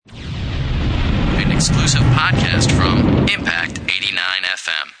exclusive podcast from Impact 89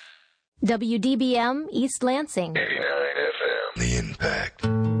 FM. WDBM East Lansing. 89 FM. The Impact.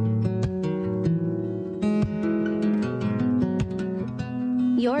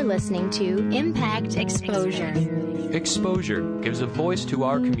 You're listening to Impact Exposure. Exposure gives a voice to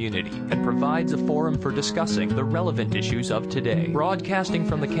our community and provides a forum for discussing the relevant issues of today. Broadcasting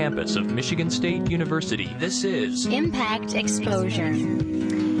from the campus of Michigan State University, this is Impact Exposure.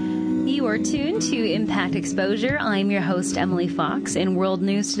 You are tuned to Impact Exposure. I'm your host, Emily Fox. In world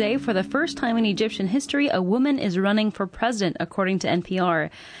news today, for the first time in Egyptian history, a woman is running for president, according to NPR.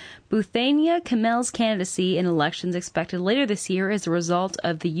 Bouthania Kemal's candidacy in elections expected later this year is a result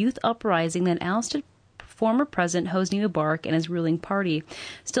of the youth uprising that ousted former President Hosni Mubarak and his ruling party.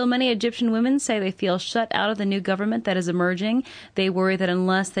 Still, many Egyptian women say they feel shut out of the new government that is emerging. They worry that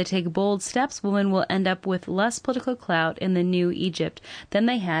unless they take bold steps, women will end up with less political clout in the new Egypt than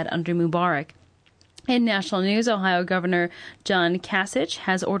they had under Mubarak. In national news, Ohio Governor John Kasich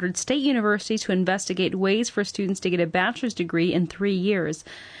has ordered state universities to investigate ways for students to get a bachelor's degree in 3 years.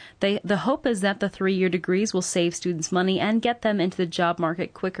 The hope is that the 3-year degrees will save students money and get them into the job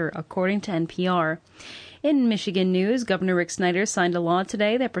market quicker, according to NPR. In Michigan news, Governor Rick Snyder signed a law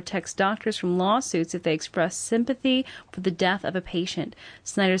today that protects doctors from lawsuits if they express sympathy for the death of a patient.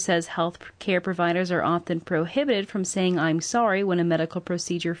 Snyder says health care providers are often prohibited from saying "I'm sorry" when a medical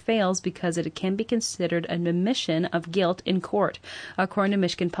procedure fails because it can be considered an admission of guilt in court, according to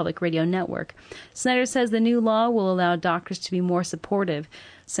Michigan Public Radio Network. Snyder says the new law will allow doctors to be more supportive.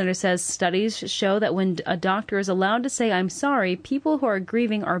 Snyder says studies show that when a doctor is allowed to say "I'm sorry," people who are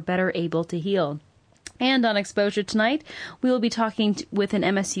grieving are better able to heal. And on Exposure tonight, we will be talking with an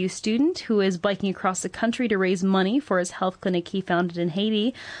MSU student who is biking across the country to raise money for his health clinic he founded in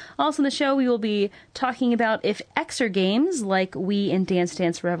Haiti. Also in the show, we will be talking about if exergames like Wii and Dance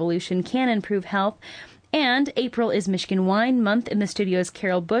Dance Revolution can improve health. And April is Michigan Wine Month. In the studio is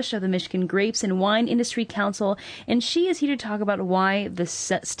Carol Bush of the Michigan Grapes and Wine Industry Council, and she is here to talk about why the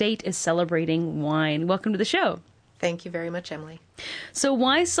state is celebrating wine. Welcome to the show. Thank you very much, Emily. So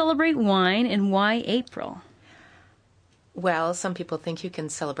why celebrate wine and why April? Well, some people think you can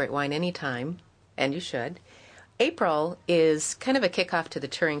celebrate wine anytime, and you should. April is kind of a kickoff to the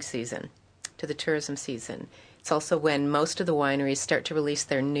touring season, to the tourism season. It's also when most of the wineries start to release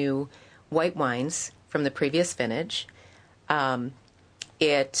their new white wines from the previous vintage.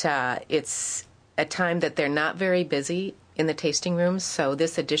 It's a time that they're not very busy in the tasting rooms, so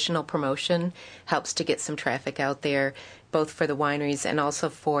this additional promotion helps to get some traffic out there, both for the wineries and also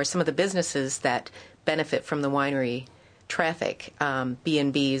for some of the businesses that benefit from the winery traffic,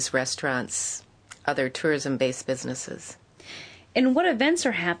 B&Bs, restaurants, other tourism-based businesses. And what events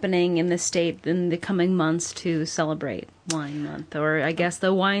are happening in the state in the coming months to celebrate Wine Month, or I guess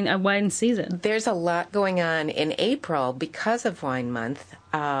the wine season? There's a lot going on in April because of Wine Month,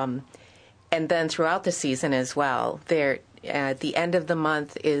 and then throughout the season as well. The end of the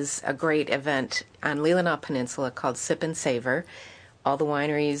month is a great event on Leelanau Peninsula called Sip and Savor. All the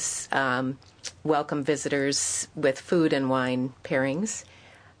wineries welcome visitors with food and wine pairings.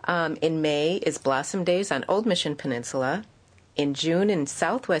 In May is Blossom Days on Old Mission Peninsula. In June in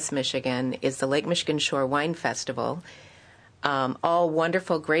Southwest Michigan is the Lake Michigan Shore Wine Festival. All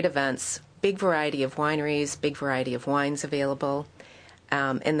wonderful, great events, big variety of wineries, big variety of wines available.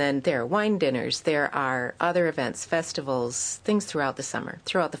 And then there are wine dinners. There are other events, festivals, things throughout the summer,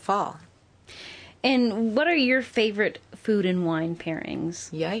 throughout the fall. And what are your favorite food and wine pairings?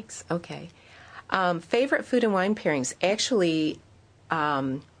 Yikes. Okay. Favorite food and wine pairings, actually,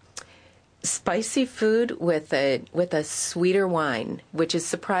 spicy food with a sweeter wine, which is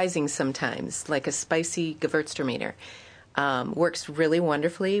surprising sometimes, like a spicy Gewürztraminer. Works really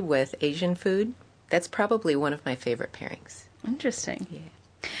wonderfully with Asian food. That's probably one of my favorite pairings. Interesting.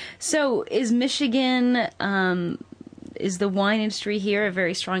 Yeah. So is Michigan, is the wine industry here a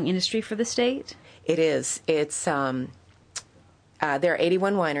very strong industry for the state? It is. It's there are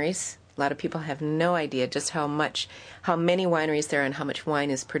 81 wineries. A lot of people have no idea just how many wineries there are and how much wine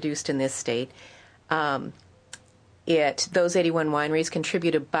is produced in this state. Those 81 wineries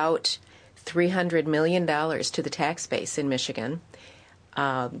contribute about $300 million to the tax base in Michigan.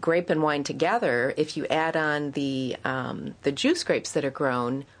 Grape and wine together, if you add on the juice grapes that are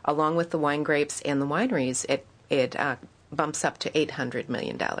grown, along with the wine grapes and the wineries, it bumps up to $800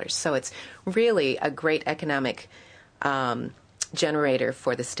 million. So it's really a great economic generator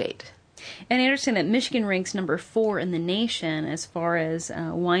for the state. And I understand that Michigan ranks number 4 in the nation as far as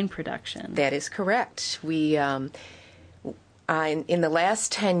wine production. That is correct. We in the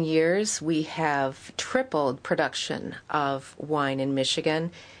last 10 years, we have tripled production of wine in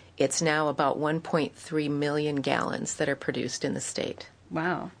Michigan. it's now about 1.3 million gallons that are produced in the state.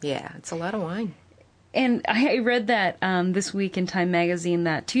 Wow. Yeah, it's a lot of wine. And I read that this week in Time Magazine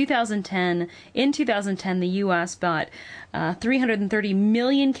that in 2010, the U.S. bought 330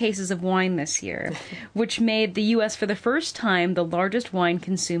 million cases of wine this year, which made the U.S. for the first time the largest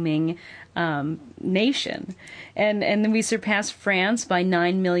wine-consuming nation. And then we surpassed France by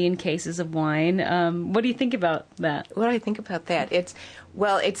 9 million cases of wine. What do you think about that? What do I think about that?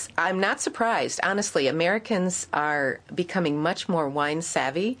 I'm not surprised. Honestly, Americans are becoming much more wine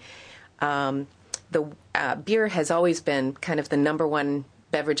savvy. The beer has always been kind of the number one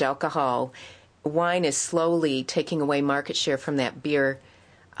beverage alcohol. Wine is slowly taking away market share from that beer,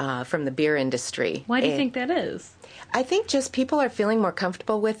 from the beer industry. Why do you think that is? I think just people are feeling more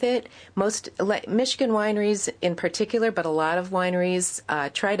comfortable with it. Most Michigan wineries in particular, but a lot of wineries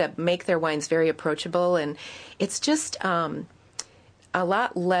try to make their wines very approachable, and it's just a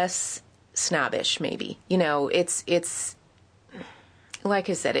lot less snobbish, maybe. You know, it's like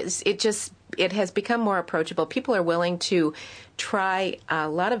I said, it has become more approachable. People are willing to try a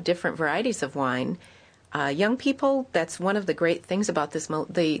lot of different varieties of wine. Young people, that's one of the great things about this.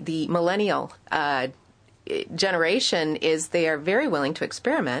 The millennial generation is they are very willing to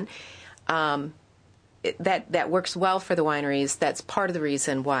experiment. That works well for the wineries. That's part of the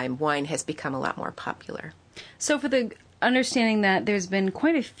reason why wine has become a lot more popular. So for the understanding that there's been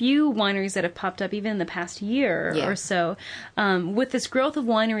quite a few wineries that have popped up even in the past year or so. With this growth of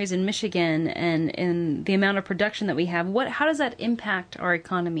wineries in Michigan and the amount of production that we have, how does that impact our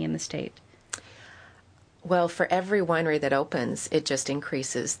economy in the state? Well, for every winery that opens, it just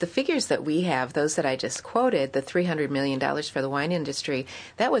increases. The figures that we have, those that I just quoted, the $300 million for the wine industry,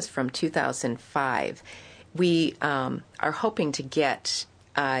 that was from 2005. We are hoping to get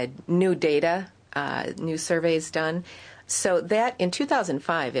new data, new surveys done. So that in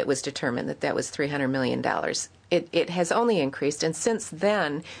 2005, it was determined that was $300 million. It has only increased, and since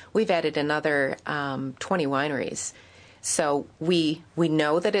then, we've added another 20 wineries. So we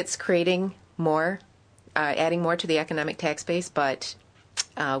know that it's creating more, adding more to the economic tax base, but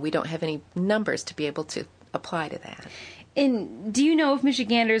we don't have any numbers to be able to apply to that. And do you know if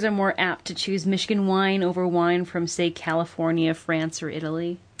Michiganders are more apt to choose Michigan wine over wine from, say, California, France, or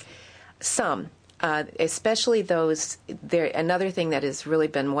Italy? Some. Especially those, another thing that has really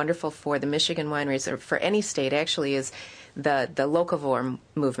been wonderful for the Michigan wineries, or for any state actually, is the locavore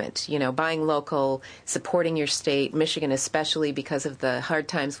movement. You know, buying local, supporting your state. Michigan, especially because of the hard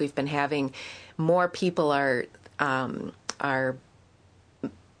times we've been having, more people are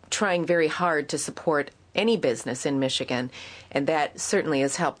trying very hard to support any business in Michigan, and that certainly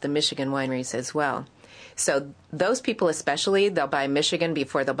has helped the Michigan wineries as well. So those people especially, they'll buy Michigan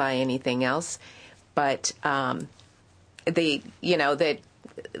before they'll buy anything else. But we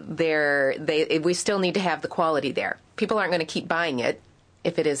still need to have the quality there. People aren't going to keep buying it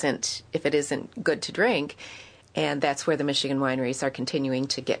if it isn't good to drink, and that's where the Michigan wineries are continuing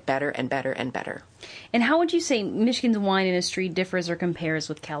to get better and better and better. And how would you say Michigan's wine industry differs or compares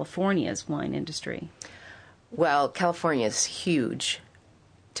with California's wine industry? Well, California is huge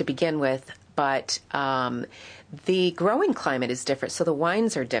to begin with, but the growing climate is different, so the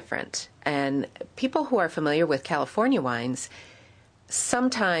wines are different. And people who are familiar with California wines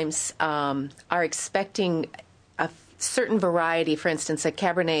sometimes are expecting a certain variety, for instance, a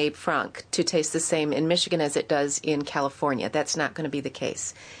Cabernet Franc, to taste the same in Michigan as it does in California. That's not going to be the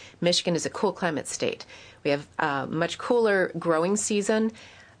case. Michigan is a cool climate state. We have a much cooler growing season.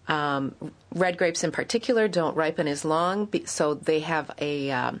 Red grapes in particular don't ripen as long, so they have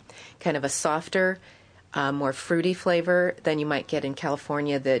a kind of a softer, more fruity flavor than you might get in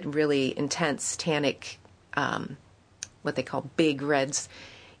California, the really intense tannic, what they call big reds.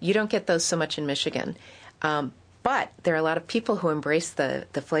 You don't get those so much in Michigan. But there are a lot of people who embrace the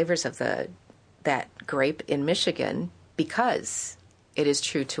flavors of that grape in Michigan because it is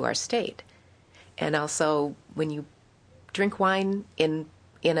true to our state. And also, when you drink wine in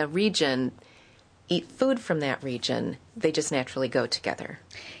a region, eat food from that region, they just naturally go together.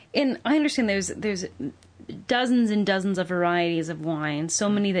 And I understand there's dozens and dozens of varieties of wine, so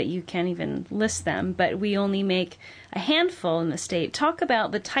many that you can't even list them, but we only make a handful in the state. Talk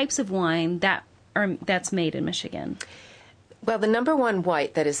about the types of wine that's made in Michigan. Well, the number one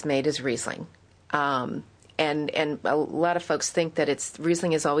white that is made is Riesling. And a lot of folks think that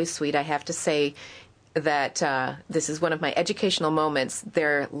Riesling is always sweet. I have to say that this is one of my educational moments.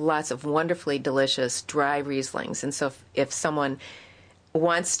 There are lots of wonderfully delicious dry Rieslings. And so if someone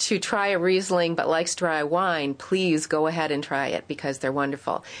wants to try a Riesling but likes dry wine, please go ahead and try it because they're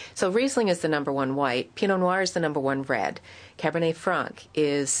wonderful. So Riesling is the number one white. Pinot Noir is the number one red. Cabernet Franc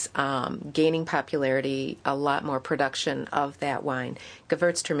is gaining popularity, a lot more production of that wine.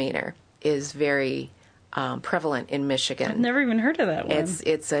 Gewürztraminer is very prevalent in Michigan. I've never even heard of that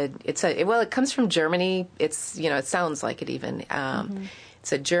one. Well, it comes from Germany. It sounds like it even.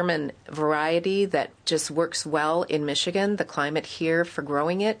 It's a German variety that just works well in Michigan. The climate here for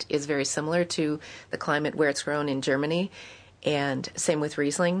growing it is very similar to the climate where it's grown in Germany. And same with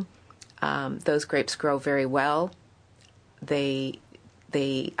Riesling. Those grapes grow very well. They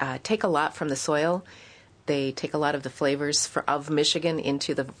take a lot from the soil. They take a lot of the flavors of Michigan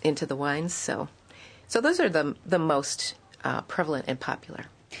into the wines. So those are the most prevalent and popular.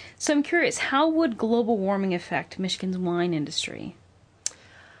 So I'm curious, how would global warming affect Michigan's wine industry?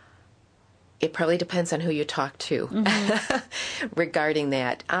 It probably depends on who you talk to regarding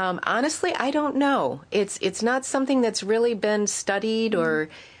that. Honestly, I don't know. It's not something that's really been studied or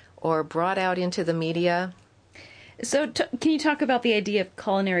brought out into the media. So can you talk about the idea of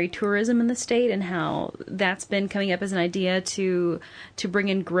culinary tourism in the state and how that's been coming up as an idea to bring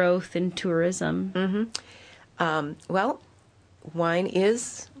in growth in tourism? Well,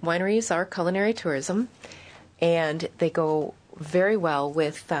 wineries are culinary tourism, and they go very well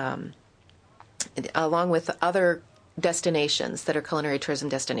with along with other destinations that are culinary tourism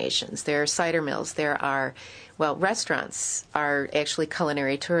destinations. There are cider mills. There are, restaurants are actually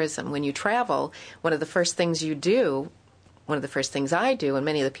culinary tourism. When you travel, one of the first things I do, and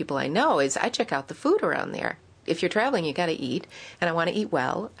many of the people I know, is I check out the food around there. If you're traveling, you got to eat, and I want to eat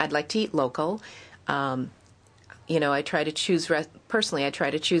well. I'd like to eat local. I try to choose, personally, I try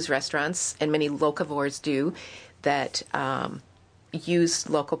to choose restaurants, and many locavores do, that use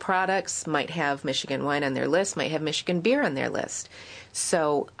local products, might have Michigan wine on their list, might have Michigan beer on their list.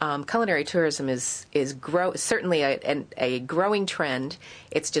 So culinary tourism is certainly a growing trend.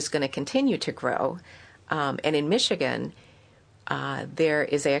 It's just going to continue to grow. And in Michigan, there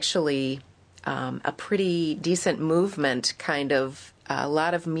is actually a pretty decent movement, a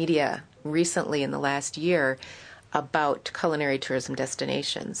lot of media recently in the last year about culinary tourism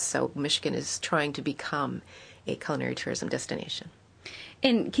destinations. So Michigan is trying to become a culinary tourism destination.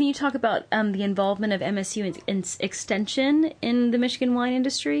 And can you talk about the involvement of MSU in extension in the Michigan wine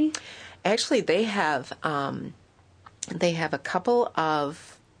industry? Actually, they have a couple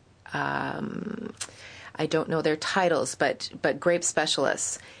of I don't know their titles, but grape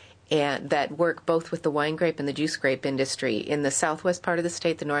specialists, and that work both with the wine grape and the juice grape industry in the southwest part of the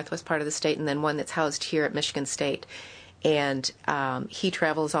state, the northwest part of the state, and then one that's housed here at Michigan State. And he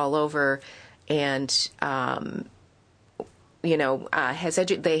travels all over, and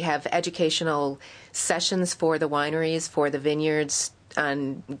they have educational sessions for the wineries, for the vineyards,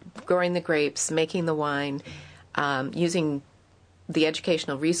 on growing the grapes, making the wine, using the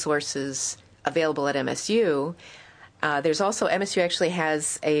educational resources available at MSU. There's also, MSU actually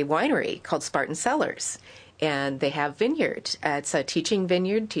has a winery called Spartan Cellars, and they have vineyard. It's a teaching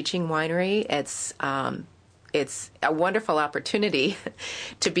vineyard, teaching winery. It's a wonderful opportunity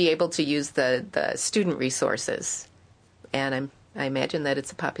to be able to use the student resources. And I imagine that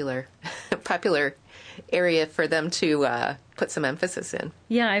it's a popular area for them to put some emphasis in.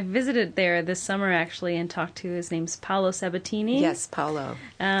 Yeah, I visited there this summer actually and talked to, his name's Paolo Sabatini. Yes, Paolo.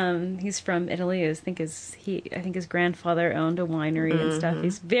 He's from Italy. I think his grandfather owned a winery and stuff.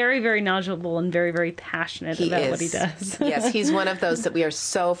 He's very, very knowledgeable and very, very passionate about what he does. Yes, he's one of those that we are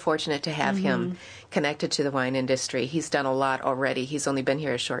so fortunate to have him connected to the wine industry. He's done a lot already. He's only been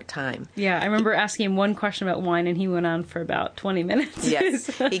here a short time. Yeah, I remember asking him one question about wine, and he went on for about 20 minutes. Yes,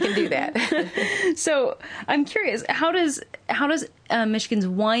 he can do that. So I'm curious, how does Michigan's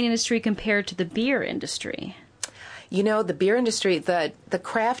wine industry compare to the beer industry? The beer industry, the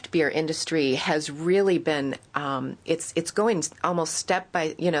craft beer industry has really been, it's going almost step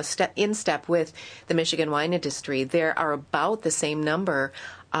in step with the Michigan wine industry. There are about the same number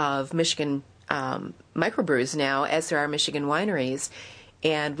of Michigan microbrews now as there are Michigan wineries,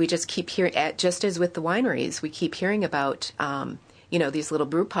 and we just keep hearing, just as with the wineries, we keep hearing about these little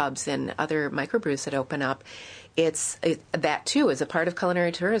brew pubs and other microbrews that open up. That too is a part of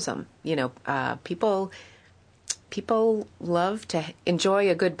culinary tourism. People love to enjoy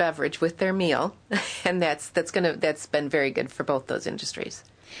a good beverage with their meal, and that's been very good for both those industries.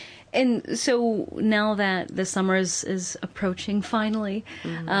 And so now that the summer is approaching finally,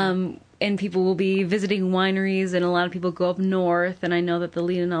 and people will be visiting wineries, and a lot of people go up north, and I know that the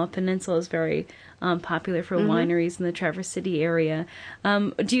Leelanau Peninsula is very popular for wineries in the Traverse City area.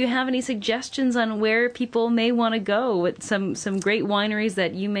 Do you have any suggestions on where people may want to go with some great wineries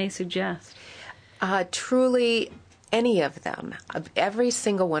that you may suggest? Truly, any of them. Every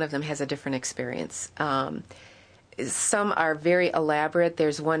single one of them has a different experience. Some are very elaborate.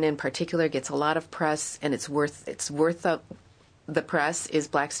 There's one in particular gets a lot of press, and it's worth the press, is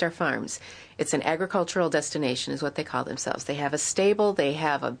Black Star Farms. It's an agricultural destination, is what they call themselves. They have a stable, they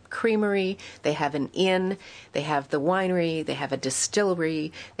have a creamery, they have an inn, they have the winery, they have a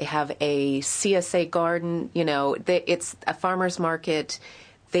distillery, they have a CSA garden. It's a farmer's market.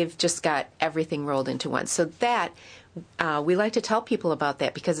 They've just got everything rolled into one. So that, we like to tell people about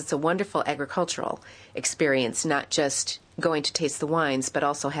that because it's a wonderful agricultural experience, not just going to taste the wines, but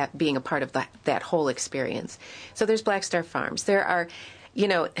also being a part of that whole experience. So there's Black Star Farms. There are,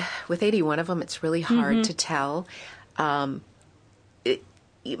 with 81 of them, it's really hard to tell.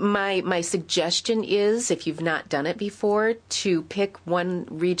 My suggestion is, if you've not done it before, to pick one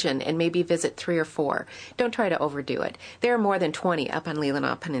region and maybe visit 3 or 4. Don't try to overdo it. There are more than 20 up on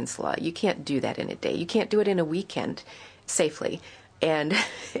Leelanau Peninsula. You can't do that in a day. You can't do it in a weekend safely. And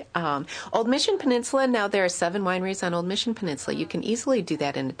Old Mission Peninsula, now there are 7 wineries on Old Mission Peninsula. You can easily do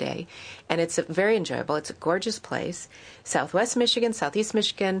that in a day, and it's very enjoyable. It's a gorgeous place. Southwest Michigan, Southeast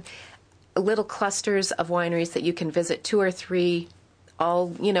Michigan, little clusters of wineries that you can visit 2 or 3, all,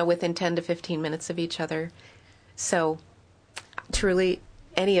 within 10 to 15 minutes of each other. So truly,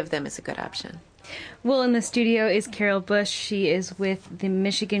 any of them is a good option. Well, in the studio is Carol Bush. She is with the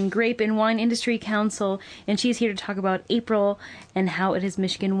Michigan Grape and Wine Industry Council, and she's here to talk about April and how it is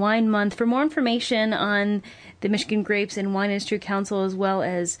Michigan Wine Month. For more information on the Michigan Grapes and Wine Industry Council, as well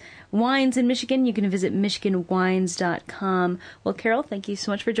as wines in Michigan, you can visit MichiganWines.com. Well, Carol, thank you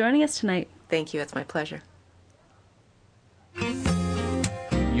so much for joining us tonight. Thank you. It's my pleasure.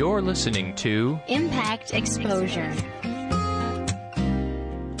 You're listening to Impact Exposure.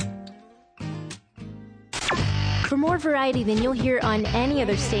 For more variety than you'll hear on any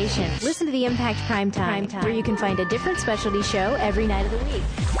other station, listen to the Impact Primetime, where you can find a different specialty show every night of the week.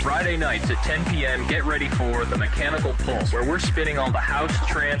 Friday nights at 10 p.m., get ready for The Mechanical Pulse, where we're spinning all the house,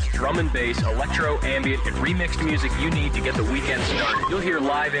 trance, drum and bass, electro, ambient, and remixed music you need to get the weekend started. You'll hear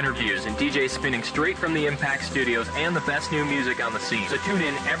live interviews and DJs spinning straight from the Impact Studios and the best new music on the scene. So tune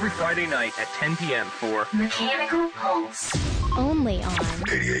in every Friday night at 10 p.m. for Mechanical Pulse. Only on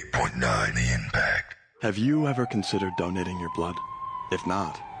 88.9 The Impact. Have you ever considered donating your blood? If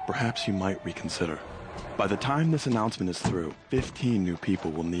not, perhaps you might reconsider. By the time this announcement is through, 15 new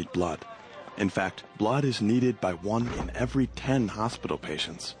people will need blood. In fact, blood is needed by 1 in every 10 hospital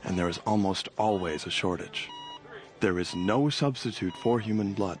patients, and there is almost always a shortage. There is no substitute for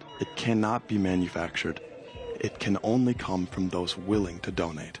human blood. It cannot be manufactured. It can only come from those willing to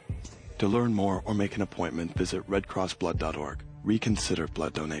donate. To learn more or make an appointment, visit redcrossblood.org. Reconsider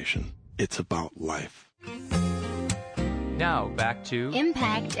blood donation. It's about life. Now back to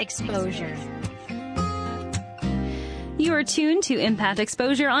Impact Exposure. You are tuned to Impact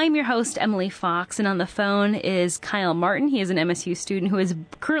Exposure. I'm your host, Emily Fox, and on the phone is Kyle Martin. He is an MSU student who is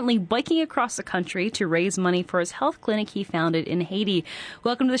currently biking across the country to raise money for his health clinic he founded in Haiti.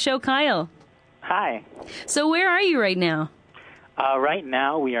 Welcome to the show, Kyle. Hi. So where are you right now? Right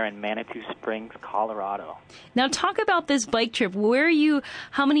now, we are in Manitou Springs, Colorado. Now, talk about this bike trip. Where are you?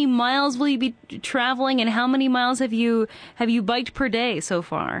 How many miles will you be traveling, and how many miles have you biked per day so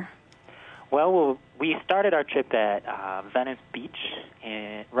far? Well, we started our trip at Venice Beach,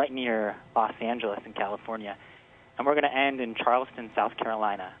 right near Los Angeles in California, and we're going to end in Charleston, South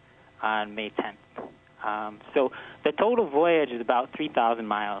Carolina, on May 10th. So the total voyage is about 3,000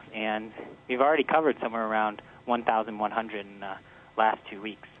 miles, and we've already covered somewhere around 1,100 in the last 2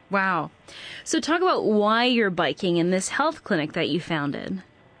 weeks. Wow. So talk about why you're biking in this health clinic that you founded.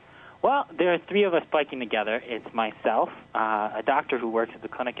 Well, there are 3 of us biking together. It's myself, a doctor who works at the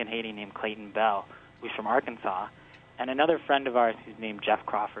clinic in Haiti named Clayton Bell, who's from Arkansas, and another friend of ours who's named Jeff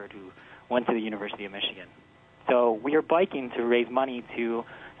Crawford, who went to the University of Michigan. So we are biking to raise money to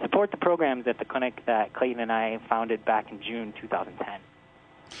support the programs at the clinic that Clayton and I founded back in June 2010.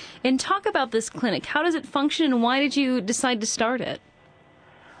 And talk about this clinic. How does it function, and why did you decide to start it?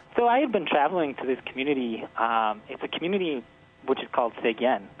 So I had been traveling to this community. It's a community which is called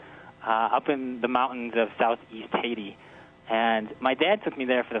Seguin, up in the mountains of southeast Haiti. And my dad took me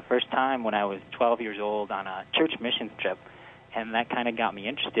there for the first time when I was 12 years old on a church missions trip, and that kind of got me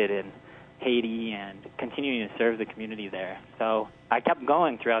interested in Haiti and continuing to serve the community there. So I kept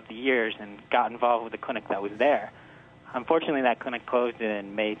going throughout the years and got involved with the clinic that was there. Unfortunately, that clinic closed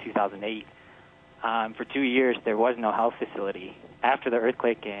in May 2008. For 2 years, there was no health facility. After the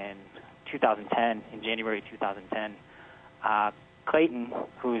earthquake in 2010, in January 2010, Clayton,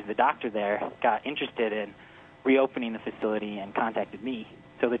 who is the doctor there, got interested in reopening the facility and contacted me.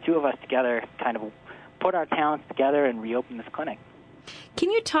 So the two of us together kind of put our talents together and reopened this clinic. Can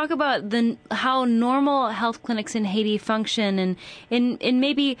you talk about how normal health clinics in Haiti function, and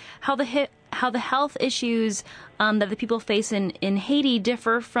maybe how the health issues that the people face in Haiti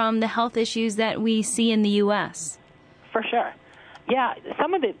differ from the health issues that we see in the U.S.? For sure. Yeah,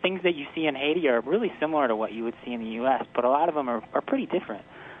 some of the things that you see in Haiti are really similar to what you would see in the U.S., but a lot of them are pretty different.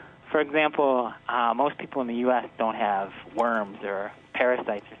 For example, most people in the U.S. don't have worms or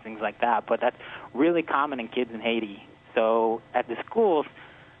parasites or things like that, but that's really common in kids in Haiti. So at the schools,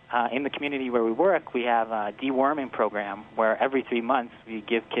 in the community where we work, we have a deworming program where every 3 months we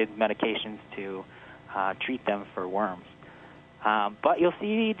give kids medications to treat them for worms. But you'll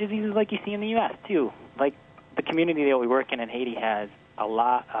see diseases like you see in the U.S. too. Like the community that we work in Haiti has a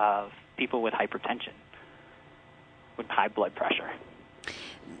lot of people with hypertension, with high blood pressure.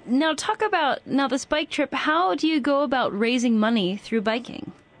 Now talk about this bike trip. How do you go about raising money through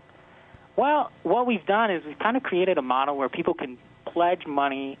biking? Well, what we've done is we've kind of created a model where people can pledge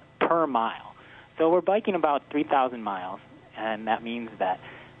money per mile. So we're biking about 3,000 miles, and that means that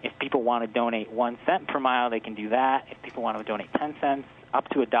if people want to donate 1 cent per mile, they can do that. If people want to donate 10 cents, up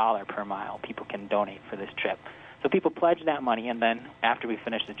to $1 per mile, people can donate for this trip. So people pledge that money, and then after we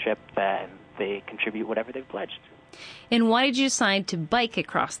finish the trip, then they contribute whatever they've pledged. And why did you decide to bike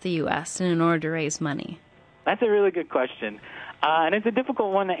across the U.S. in order to raise money? That's a really good question, and it's a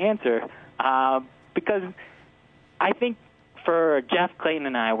difficult one to answer because I think for Jeff, Clayton,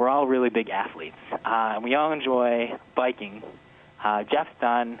 and I, we're all really big athletes. We all enjoy biking. Jeff's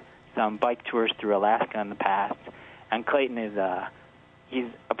done some bike tours through Alaska in the past, and Clayton he's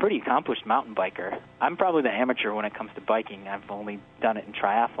a pretty accomplished mountain biker. I'm probably the amateur when it comes to biking. I've only done it in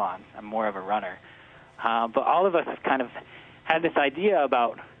triathlons. I'm more of a runner. But all of us have kind of had this idea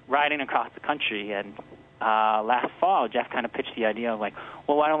about riding across the country, and last fall, Jeff kind of pitched the idea of like,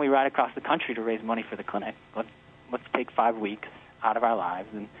 well, why don't we ride across the country to raise money for the clinic? Let's take 5 weeks out of our lives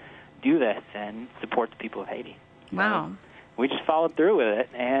and do this and support the people of Haiti. Wow. So we just followed through with it,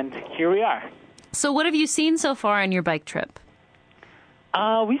 and here we are. So what have you seen so far on your bike trip?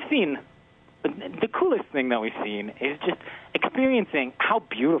 We've seen, the coolest thing that we've seen is just experiencing how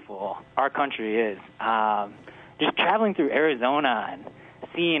beautiful our country is. Just traveling through Arizona and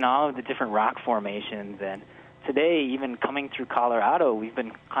seeing all of the different rock formations, and today, even coming through Colorado, we've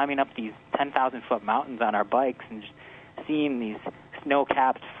been climbing up these 10,000-foot mountains on our bikes and just seeing these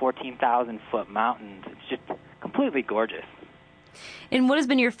snow-capped 14,000-foot mountains. It's just completely gorgeous. And what has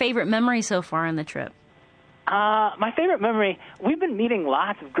been your favorite memory so far on the trip? My favorite memory, we've been meeting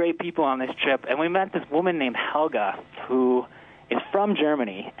lots of great people on this trip, and we met this woman named Helga who is from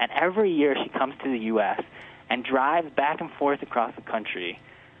Germany, and every year she comes to the U.S. and drives back and forth across the country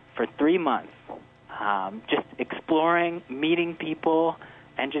for 3 months, just exploring, meeting people,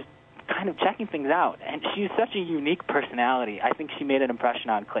 and just kind of checking things out. And she's such a unique personality. I think she made an impression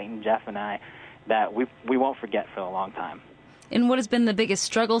on Clayton, Jeff, and I that we won't forget for a long time. And what has been the biggest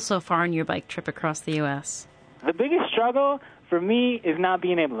struggle so far on your bike trip across the U.S.? The biggest struggle for me is not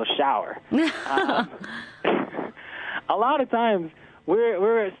being able to shower. A lot of times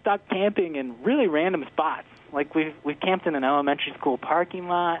we're stuck camping in really random spots. Like we've camped in an elementary school parking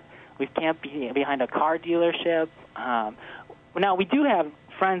lot. We've camped behind a car dealership. Now we do have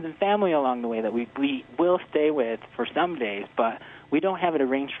friends and family along the way that we will stay with for some days, but we don't have it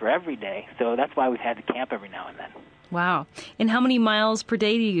arranged for every day. So that's why we've had to camp every now and then. Wow. And how many miles per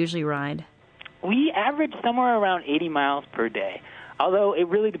day do you usually ride? We average somewhere around 80 miles per day, although it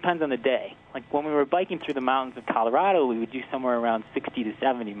really depends on the day. Like when we were biking through the mountains of Colorado, we would do somewhere around 60 to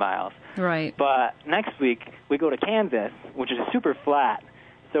 70 miles. Right. But next week, we go to Kansas, which is super flat,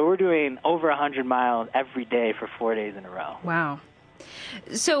 so we're doing over 100 miles every day for 4 days in a row. Wow.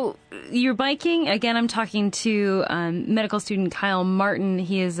 So you're biking. Again, I'm talking to medical student Kyle Martin.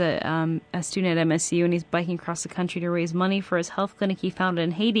 He is a student at MSU, and he's biking across the country to raise money for his health clinic he founded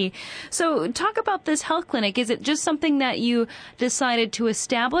in Haiti. So talk about this health clinic. Is it just something that you decided to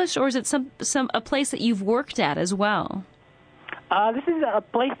establish, or is it a place that you've worked at as well? This is a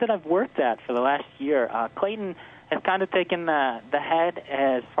place that I've worked at for the last year. Clayton has kind of taken the head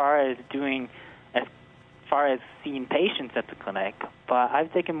as far as seeing patients at the clinic, but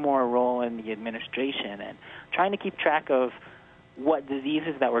I've taken more a role in the administration and trying to keep track of what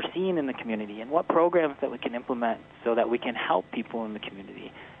diseases that we're seeing in the community and what programs that we can implement so that we can help people in the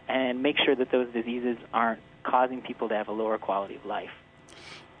community and make sure that those diseases aren't causing people to have a lower quality of life.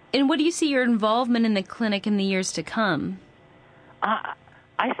 And what do you see your involvement in the clinic in the years to come?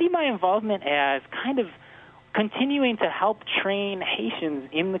 I see my involvement as kind of continuing to help train Haitians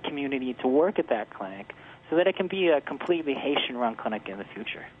in the community to work at that clinic so that it can be a completely Haitian-run clinic in the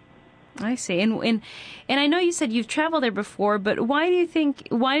future. I see. And I know you said you've traveled there before, but why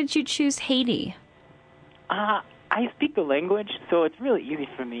did you choose Haiti? I speak the language, so it's really easy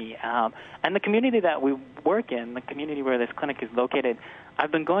for me. And the community that we work in, the community where this clinic is located,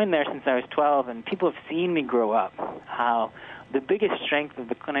 I've been going there since I was 12, and people have seen me grow up. How the biggest strength of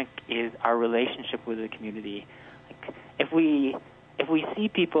the clinic is our relationship with the community. Like, if we see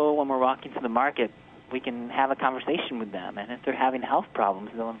people when we're walking to the market, we can have a conversation with them, and if they're having health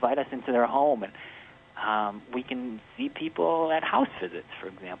problems, they'll invite us into their home, and we can see people at house visits, for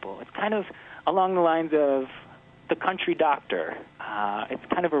example. It's kind of along the lines of the country doctor. It's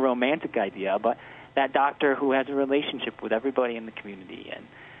kind of a romantic idea, but that doctor who has a relationship with everybody in the community and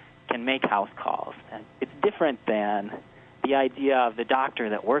can make house calls. And it's different than the idea of the doctor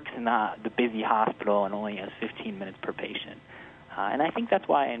that works in the busy hospital and only has 15 minutes per patient. And I think that's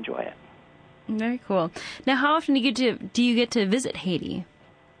why I enjoy it. Very cool. Now, how often do you get to visit Haiti?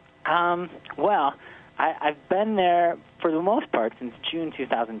 Well, I've been there for the most part since June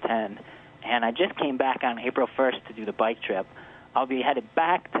 2010, and I just came back on April 1st to do the bike trip. I'll be headed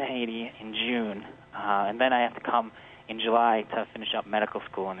back to Haiti in June, and then I have to come in July to finish up medical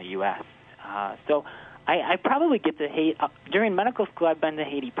school in the U.S. So I probably get to Haiti. During medical school, I've been to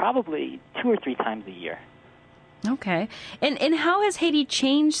Haiti probably 2 or 3 times a year. Okay. And how has Haiti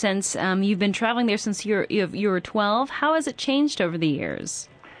changed since you've been traveling there since you were 12? How has it changed over the years?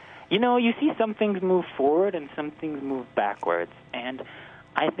 You know, you see some things move forward and some things move backwards. And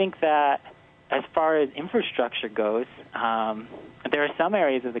I think that as far as infrastructure goes, there are some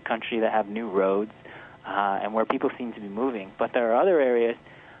areas of the country that have new roads and where people seem to be moving. But there are other areas,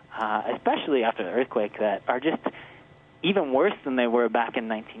 especially after the earthquake, that are just even worse than they were back in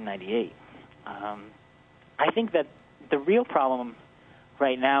 1998. I think that the real problem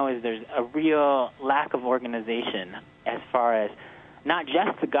right now is there's a real lack of organization as far as not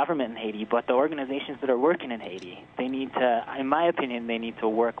just the government in Haiti, but the organizations that are working in Haiti. They need to, in my opinion, they need to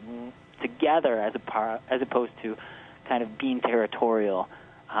work together as opposed to kind of being territorial.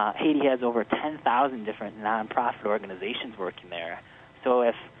 Haiti has over 10,000 different nonprofit organizations working there. So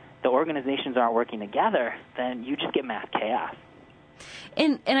if the organizations aren't working together, then you just get mass chaos.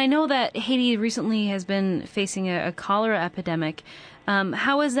 And I know that Haiti recently has been facing a cholera epidemic.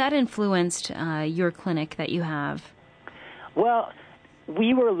 How has that influenced your clinic that you have? Well,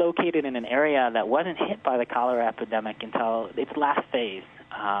 we were located in an area that wasn't hit by the cholera epidemic until its last phase.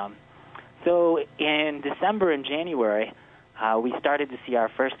 So in December and January, we started to see our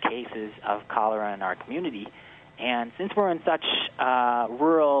first cases of cholera in our community. And since we're in such a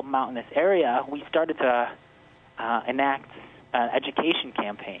rural, mountainous area, we started to enact education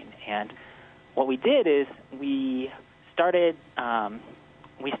campaign, and what we did is we started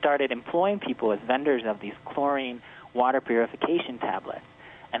employing people as vendors of these chlorine water purification tablets,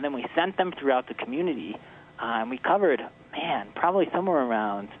 and then we sent them throughout the community, and we covered, probably somewhere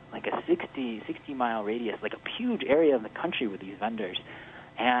around like a 60-mile radius, like a huge area of the country with these vendors,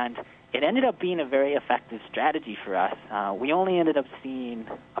 and it ended up being a very effective strategy for us. We only ended up seeing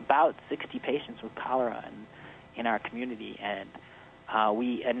about 60 patients with cholera in our community, and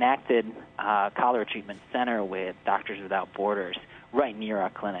we enacted a cholera treatment center with Doctors Without Borders right near our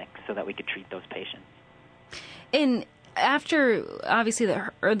clinic so that we could treat those patients. And after, obviously, the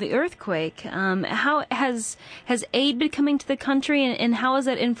earthquake, how has aid been coming to the country, and how has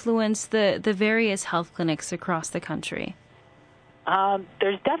that influenced the various health clinics across the country?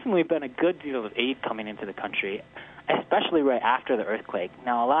 There's definitely been a good deal of aid coming into the country, especially right after the earthquake.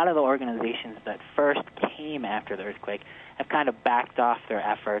 Now, a lot of the organizations that first came after the earthquake have kind of backed off their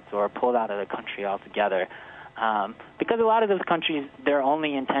efforts or pulled out of the country altogether, because a lot of those countries, their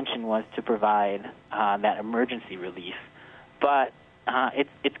only intention was to provide that emergency relief. But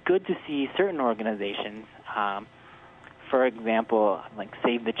it's good to see certain organizations, for example, like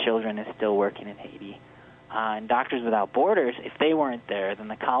Save the Children is still working in Haiti. And Doctors Without Borders, if they weren't there, then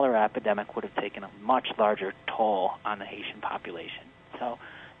the cholera epidemic would have taken a much larger toll on the Haitian population. So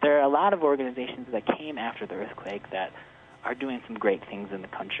there are a lot of organizations that came after the earthquake that are doing some great things in the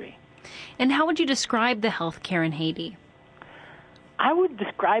country. And how would you describe the health care in Haiti? I would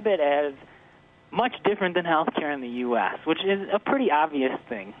describe it as much different than health care in the U.S., which is a pretty obvious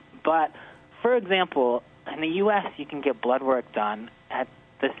thing. But, for example, in the U.S., you can get blood work done at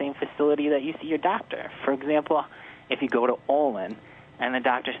the same facility that you see your doctor. For example, if you go to Olin and the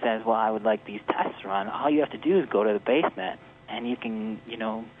doctor says, well, I would like these tests run, all you have to do is go to the basement and you can,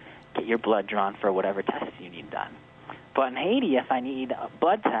 get your blood drawn for whatever tests you need done. But in Haiti, if I need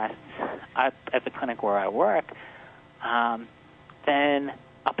blood tests at the clinic where I work, then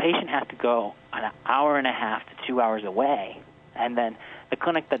a patient has to go an hour and a half to 2 hours away, and then the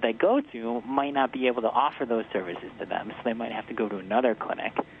clinic that they go to might not be able to offer those services to them, so they might have to go to another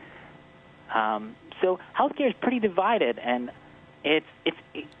clinic. So healthcare is pretty divided, and it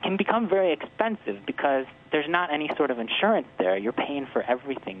can become very expensive because there's not any sort of insurance there. You're paying for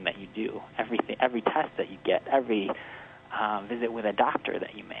everything that you do, every test that you get, every visit with a doctor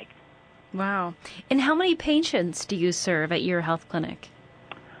that you make. Wow. And how many patients do you serve at your health clinic?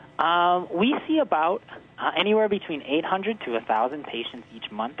 We see about anywhere between 800 to 1,000 patients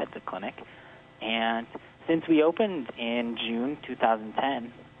each month at the clinic. And since we opened in June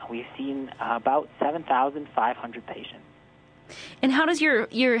 2010, we've seen about 7,500 patients. And how does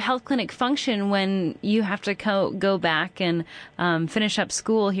your health clinic function when you have to go back and finish up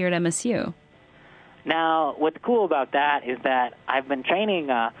school here at MSU? Now, what's cool about that is that I've been training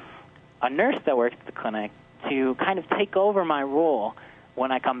a nurse that works at the clinic to kind of take over my role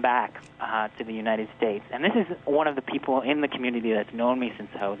when I come back to the United States. And this is one of the people in the community that's known me since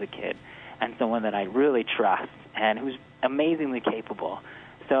I was a kid, and someone that I really trust and who's amazingly capable.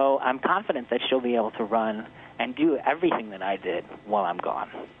 So I'm confident that she'll be able to run and do everything that I did while I'm gone.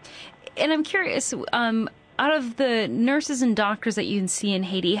 And I'm curious, out of the nurses and doctors that you can see in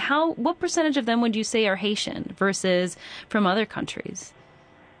Haiti, what percentage of them would you say are Haitian versus from other countries?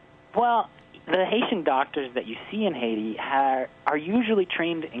 Well, the Haitian doctors that you see in Haiti are usually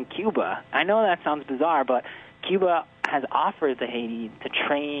trained in Cuba. I know that sounds bizarre, but Cuba has offered the Haiti to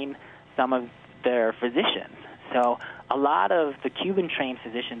train some of their physicians. So a lot of the Cuban-trained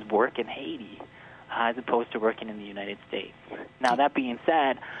physicians work in Haiti as opposed to working in the United States. Now, that being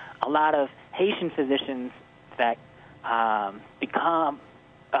said, a lot of Haitian physicians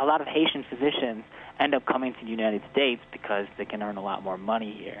end up coming to the United States because they can earn a lot more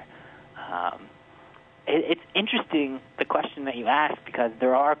money here. It's interesting, the question that you asked, because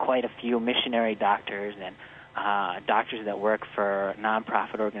there are quite a few missionary doctors and doctors that work for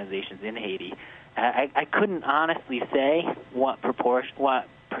nonprofit organizations in Haiti. I couldn't honestly say what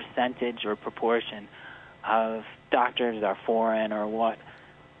percentage or proportion of doctors are foreign or what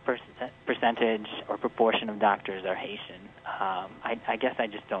percentage or proportion of doctors are Haitian. I guess I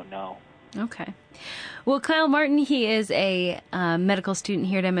just don't know. Okay. Well, Kyle Martin, he is a medical student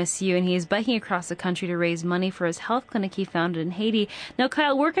here at MSU, and he is biking across the country to raise money for his health clinic he founded in Haiti. Now,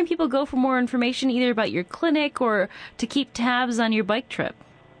 Kyle, where can people go for more information, either about your clinic or to keep tabs on your bike trip?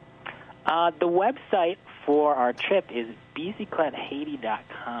 The website for our trip is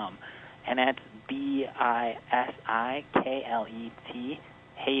bicyclettehaiti.com, and that's BISIKLET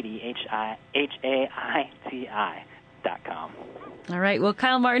Haiti, HAITI.com. All right. Well,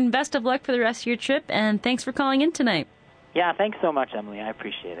 Kyle Martin, best of luck for the rest of your trip, and thanks for calling in tonight. Yeah, thanks so much, Emily. I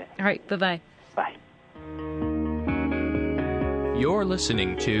appreciate it. All right. Bye-bye. Bye. You're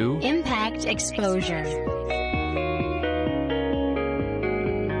listening to Impact Exposure.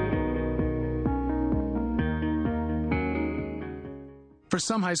 For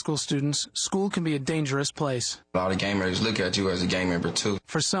some high school students, school can be a dangerous place. All the gamers look at you as a gang member, too.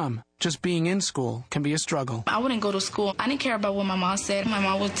 For some, just being in school can be a struggle. I wouldn't go to school. I didn't care about what my mom said. My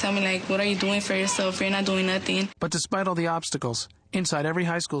mom would tell me, like, what are you doing for yourself? You're not doing nothing. But despite all the obstacles, inside every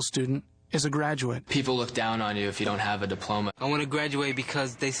high school student is a graduate. People look down on you if you don't have a diploma. I want to graduate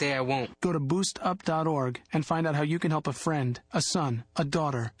because they say I won't. Go to boostup.org and find out how you can help a friend, a son, a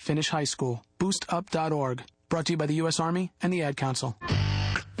daughter finish high school. Boostup.org. Brought to you by the U.S. Army and the Ad Council.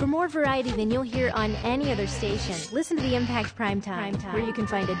 For more variety than you'll hear on any other station, listen to the Impact Primetime, where you can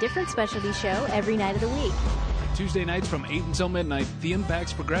find a different specialty show every night of the week. Tuesday nights from 8 until midnight, the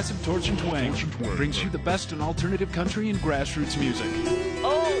Impact's Progressive Torch and Twang brings you the best in alternative country and grassroots music.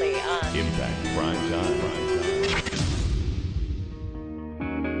 Only on Impact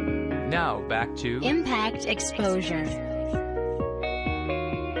Primetime. Now back to Impact Exposure.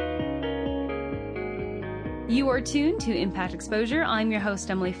 You are tuned to Impact Exposure. I'm your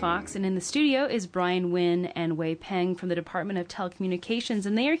host, Emily Fox, and in the studio is Brian Wynn and Wei Peng from the Department of Telecommunications,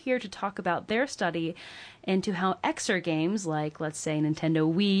 and they are here to talk about their study into how XR games like, let's say,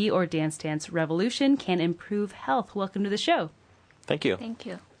 Nintendo Wii or Dance Dance Revolution can improve health. Welcome to the show. Thank you. Thank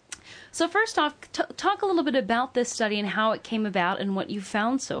you. So first off, talk a little bit about this study and how it came about and what you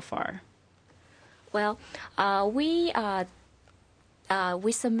found so far. Well, we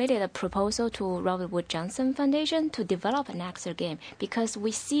we submitted a proposal to Robert Wood Johnson Foundation to develop an Axel game because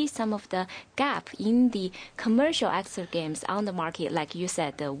we see some of the gap in the commercial Axel games on the market, like you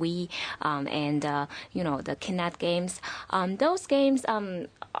said, the Wii and the Kinect games. Those games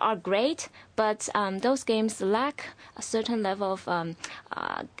are great, but those games lack a certain level of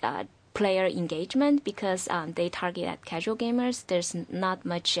player engagement because they target at casual gamers. There's not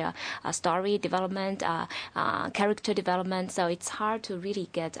much story development, character development, so it's hard to really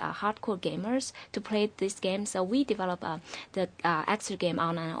get hardcore gamers to play this game. So we develop the Axel game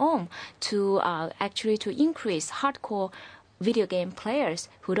on our own to actually to increase hardcore video game players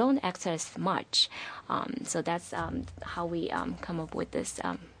who don't access much. So that's how we come up with this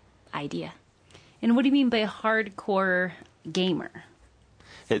idea. And what do you mean by hardcore gamer?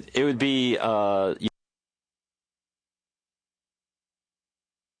 It would be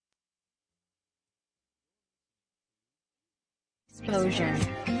Exposure.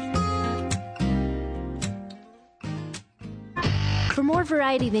 For more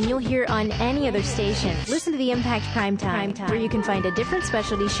variety than you'll hear on any other station, listen to the Impact Primetime, where you can find a different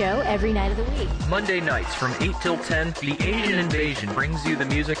specialty show every night of the week. Monday nights from 8 till 10, The Asian Invasion brings you the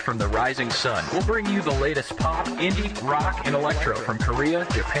music from the rising sun. We'll bring you the latest pop, indie, rock, and electro from Korea,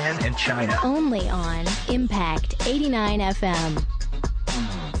 Japan, and China. Only on Impact 89 FM.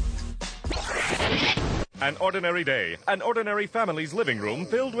 An ordinary day, an ordinary family's living room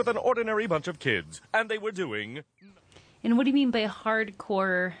filled with an ordinary bunch of kids, and they were doing... And what do you mean by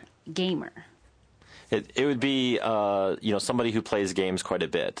hardcore gamer? It would be somebody who plays games quite a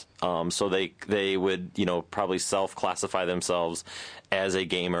bit. So they would probably self-classify themselves as a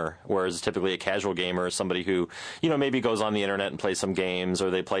gamer, whereas typically a casual gamer is somebody who maybe goes on the internet and plays some games, or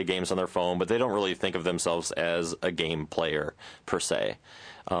they play games on their phone, but they don't really think of themselves as a game player per se.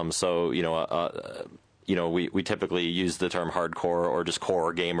 We typically use the term hardcore or just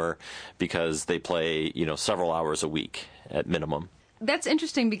core gamer because they play, several hours a week at minimum. That's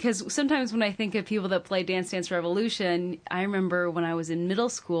interesting because sometimes when I think of people that play Dance Dance Revolution, I remember when I was in middle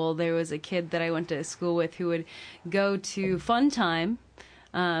school, there was a kid that I went to school with who would go to Fun Time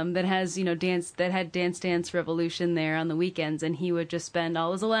that has, that had Dance Dance Revolution there on the weekends, and he would just spend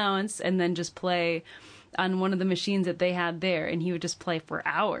all his allowance and then just play on one of the machines that they had there, and he would just play for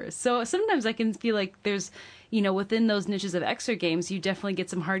hours. So sometimes I can feel like there's, within those niches of Xer games, you definitely get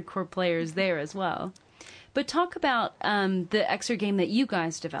some hardcore players there as well. But talk about the Xer game that you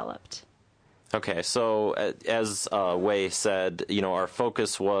guys developed. Okay, so as Wei said, our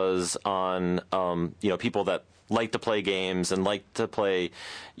focus was on, people that like to play games and like to play,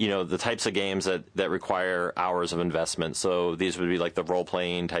 the types of games that require hours of investment. So these would be like the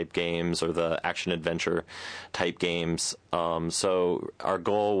role-playing type games or the action-adventure type games. So our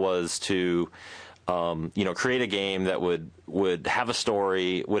goal was to, create a game that would have a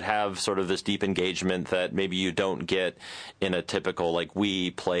story, would have sort of this deep engagement that maybe you don't get in a typical like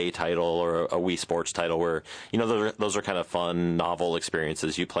Wii Play title or a Wii Sports title where, those are kind of fun, novel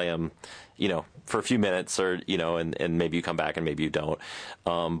experiences. You play them, for a few minutes or, and maybe you come back and maybe you don't.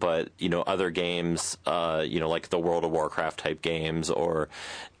 But, other games, like the World of Warcraft type games or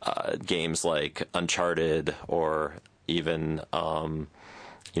games like Uncharted or even,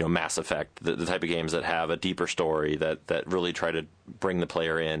 Mass Effect, the type of games that have a deeper story that really try to bring the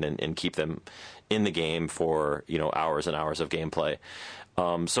player in and keep them in the game for, hours and hours of gameplay.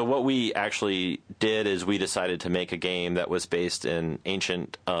 So what we actually did is we decided to make a game that was based in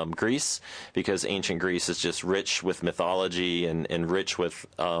ancient Greece, because ancient Greece is just rich with mythology and rich with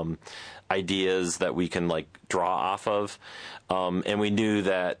ideas that we can like draw off of. And we knew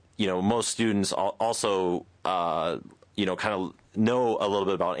that, most students also, kind of know a little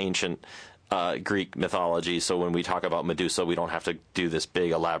bit about ancient Greek mythology. So when we talk about Medusa, we don't have to do this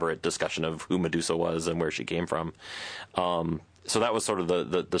big elaborate discussion of who Medusa was and where she came from. So that was sort of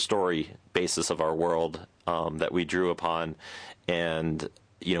the story basis of our world that we drew upon, and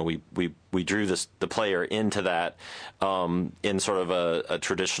we drew the player into that in sort of a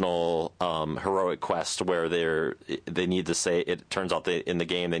traditional heroic quest where they need to save. It turns out in the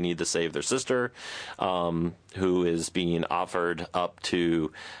game they need to save their sister, who is being offered up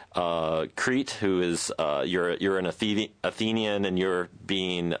to Crete, who is you're an Athenian and you're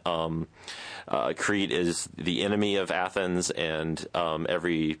being. Crete is the enemy of Athens, and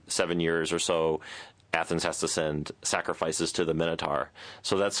every 7 years or so, Athens has to send sacrifices to the Minotaur.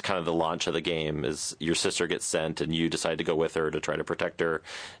 So that's kind of the launch of the game, is your sister gets sent and you decide to go with her to try to protect her,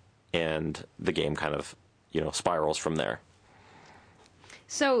 and the game kind of, spirals from there.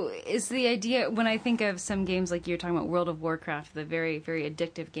 So is the idea, when I think of some games like you're talking about World of Warcraft, the very, very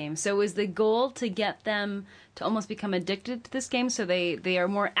addictive game, so is the goal to get them to almost become addicted to this game so they are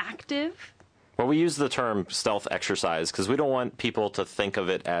more active? Well, we use the term stealth exercise because we don't want people to think of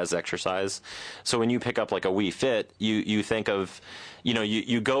it as exercise. So when you pick up like a Wii Fit, you think of,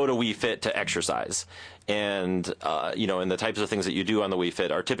 you go to Wii Fit to exercise. And, and the types of things that you do on the Wii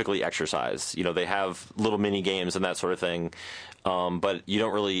Fit are typically exercise. They have little mini games and that sort of thing. But you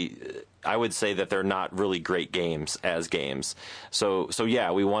don't really, I would say that they're not really great games as games. So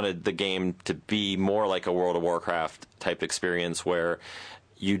yeah, we wanted the game to be more like a World of Warcraft type experience where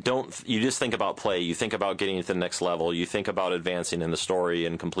you just think about play, you think about getting to the next level, you think about advancing in the story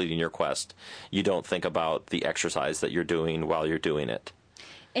and completing your quest. You don't think about the exercise that you're doing while you're doing it.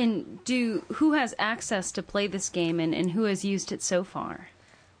 And who has access to play this game and who has used it so far?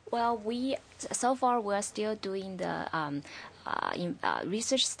 Well, so far we're still doing the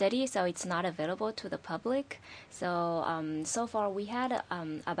research study, so it's not available to the public. So far we had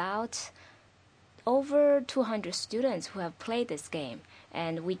about over 200 students who have played this game.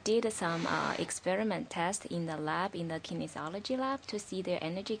 And we did some experiment tests in the lab, in the kinesiology lab, to see their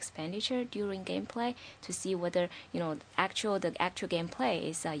energy expenditure during gameplay, to see whether the actual gameplay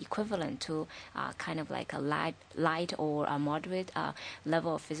is equivalent to kind of like a light or a moderate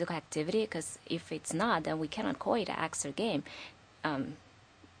level of physical activity. Because if it's not, then we cannot call it an exercise game.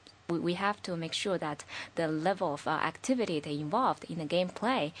 We have to make sure that the level of activity involved in the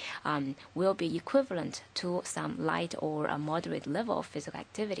gameplay will be equivalent to some light or a moderate level of physical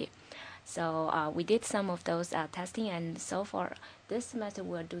activity. So we did some of those testing, and so far this semester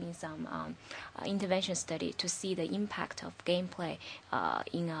we're doing some intervention study to see the impact of gameplay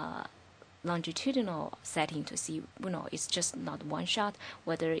in a longitudinal setting, to see, it's just not one shot,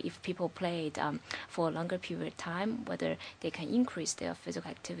 whether if people play it for a longer period of time, whether they can increase their physical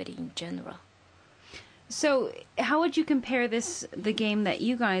activity in general. So how would you compare the game that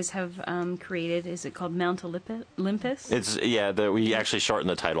you guys have created? Is it called Mount Olympus? We actually shortened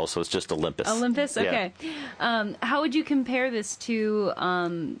the title, so it's just Olympus. Olympus, okay. Yeah. How would you compare this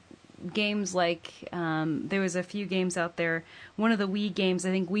to games like, there was a few games out there, one of the Wii games, I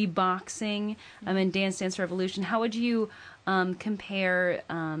think Wii Boxing, and Dance Dance Revolution. How would you compare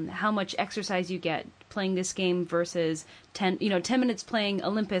how much exercise you get playing this game versus 10 minutes playing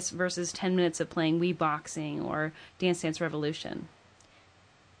Olympus versus 10 minutes of playing Wii Boxing or Dance Dance Revolution?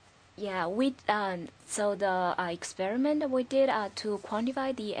 Yeah, so the experiment we did to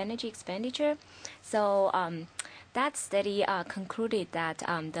quantify the energy expenditure, so that study concluded that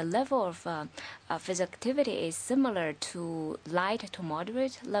the level of physical activity is similar to light to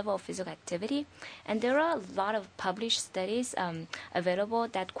moderate level of physical activity. And there are a lot of published studies available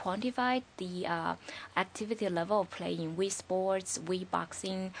that quantify the activity level of playing Wii Sports, Wii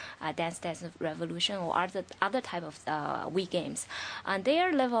Boxing, Dance Dance Revolution, or other type of Wii games. And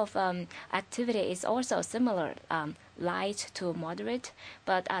their level of activity is also similar, light to moderate,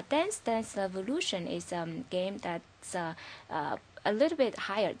 but Dance Dance Revolution is a game that's a little bit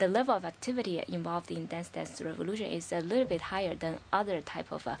higher. The level of activity involved in Dance Dance Revolution is a little bit higher than other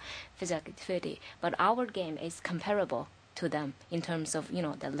type of physical activity, but our game is comparable to them in terms of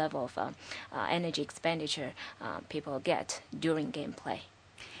the level of energy expenditure people get during gameplay.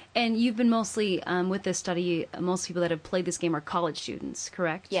 And you've been mostly, with this study, most people that have played this game are college students,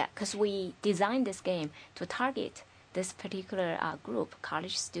 correct? Yeah, because we designed this game to target this particular group,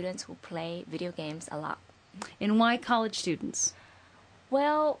 college students who play video games a lot. And why college students?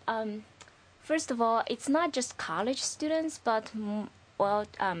 Well, first of all, it's not just college students, but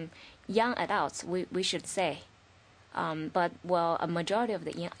young adults, we should say. But a majority of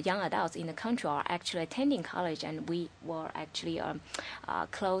the young adults in the country are actually attending college, and we were actually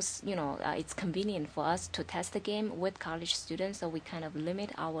close. It's convenient for us to test the game with college students, so we kind of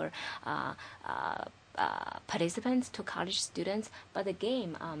limit our participants to college students. But the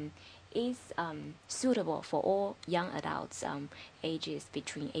game is suitable for all young adults, ages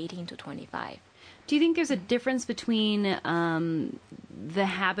between 18 to 25. Do you think there's a difference between the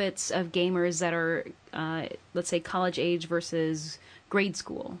habits of gamers that are, let's say, college age versus grade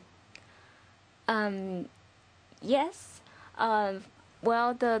school? Yes. The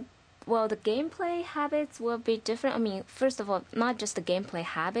gameplay habits will be different. I mean, first of all, not just the gameplay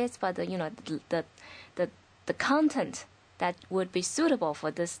habits, but the content that would be suitable for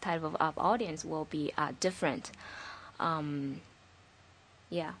this type of audience will be different.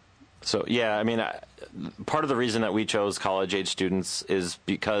 Yeah. So, yeah, I mean, part of the reason that we chose college-age students is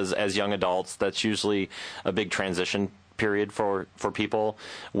because as young adults, that's usually a big transition period for people,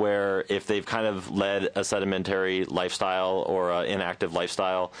 where if they've kind of led a sedentary lifestyle or an inactive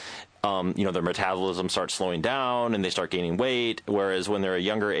lifestyle, their metabolism starts slowing down and they start gaining weight. Whereas when they're a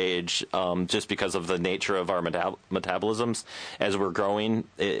younger age, just because of the nature of our metabolisms, as we're growing,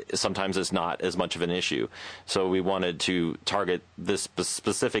 sometimes it's not as much of an issue. So we wanted to target this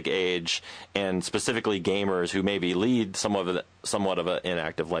specific age and specifically gamers who maybe lead somewhat of an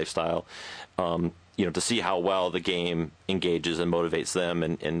inactive lifestyle, to see how well the game engages and motivates them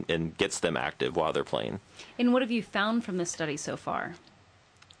and gets them active while they're playing. And what have you found from this study so far?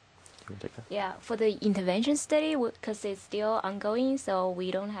 Yeah, for the intervention study, because it's still ongoing, so we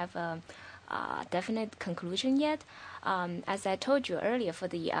don't have a definite conclusion yet. As I told you earlier, for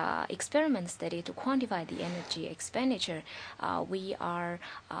the experiment study to quantify the energy expenditure, we are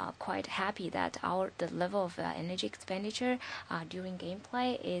quite happy that the level of energy expenditure during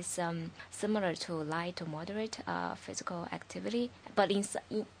gameplay is similar to light to moderate physical activity. But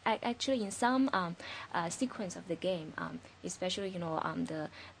actually in some sequence of the game, especially the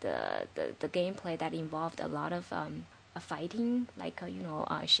gameplay that involved a lot of fighting, like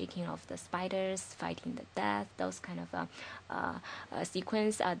shaking of the spiders, fighting the death, those kind of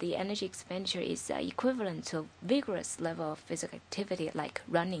sequence, the energy expenditure is equivalent to a vigorous level of physical activity like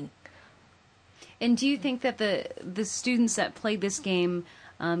running. And do you think that the students that played this game,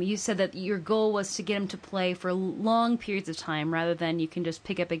 you said that your goal was to get them to play for long periods of time rather than you can just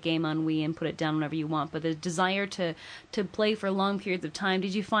pick up a game on Wii and put it down whenever you want, but the desire to play for long periods of time,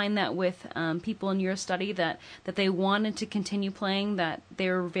 did you find that with people in your study that they wanted to continue playing, that they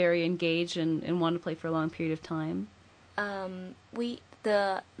were very engaged and wanted to play for a long period of time?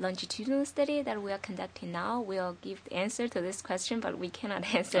 The longitudinal study that we are conducting now will give the answer to this question, but we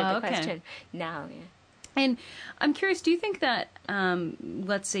cannot answer the question now. Yeah. And I'm curious, do you think that,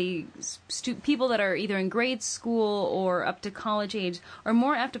 let's say, people that are either in grade school or up to college age are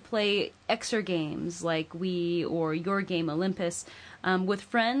more apt to play exer games like Wii or your game Olympus with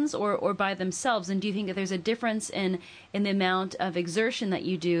friends or by themselves? And do you think that there's a difference in the amount of exertion that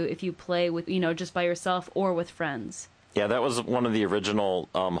you do if you play with, just by yourself or with friends? Yeah, that was one of the original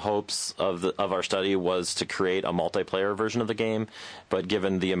hopes of our study, was to create a multiplayer version of the game. But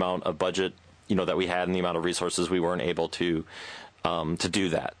given the amount of budget that we had and the amount of resources, we weren't able to do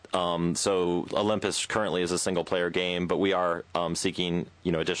that. So Olympus currently is a single-player game, but we are seeking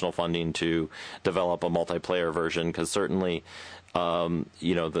additional funding to develop a multiplayer version, because certainly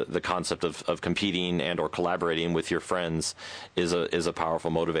the concept of competing and or collaborating with your friends is a powerful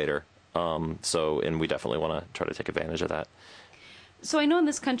motivator. And we definitely want to try to take advantage of that. So I know in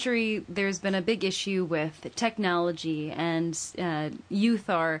this country there's been a big issue with technology, and youth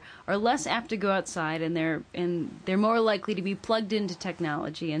are less apt to go outside, and they're more likely to be plugged into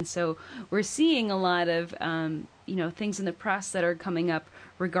technology. And so we're seeing a lot of things in the press that are coming up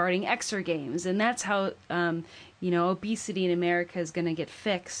regarding exer games, and that's how obesity in America is going to get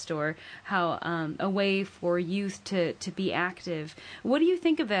fixed, or how a way for youth to be active. What do you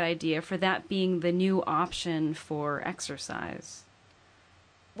think of that idea for that being the new option for exercise?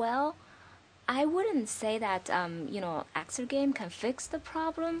 Well, I wouldn't say that exer game can fix the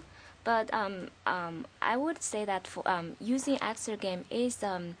problem, but I would say that for using exer game is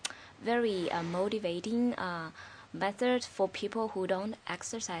very motivating method for people who don't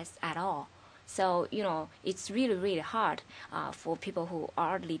exercise at all. So, it's really, really hard for people who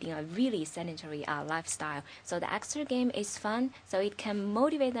are leading a really sedentary lifestyle. So the exer game is fun, so it can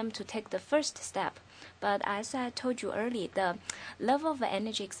motivate them to take the first step. But as I told you earlier, the level of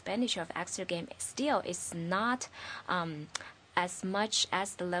energy expenditure of exer game still is not as much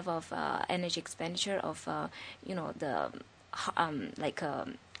as the level of energy expenditure of,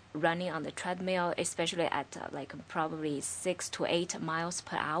 running on the treadmill, especially at probably 6 to 8 miles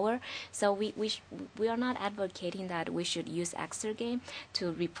per hour. So we are not advocating that we should use exer game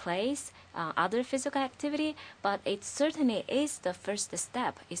to replace other physical activity, but it certainly is the first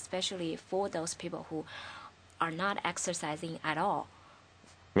step, especially for those people who are not exercising at all.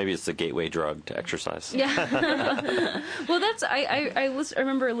 Maybe it's the gateway drug to exercise. Yeah. Well, I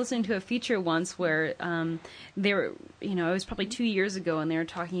remember listening to a feature once where they were, it was probably 2 years ago, and they were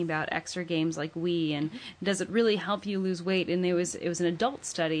talking about exer games like Wii, and does it really help you lose weight? And it was an adult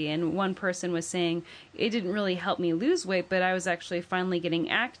study, and one person was saying it didn't really help me lose weight, but I was actually finally getting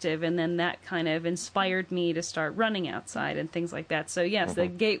active, and then that kind of inspired me to start running outside and things like that. So yes, the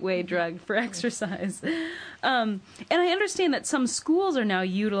gateway drug for exercise. And I understand that some schools are now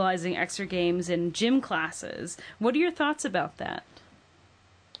utilizing exer games in gym classes. What are your thoughts about that?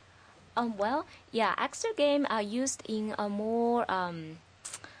 Exer games are used in a more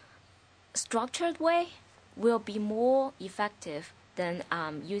structured way. will be more effective than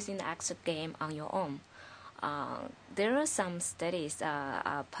using the extra game on your own. There are some studies,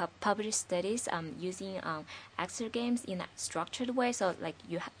 published studies, using extra games in a structured way. So, like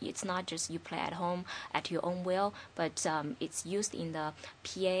it's not just you play at home at your own will, but it's used in the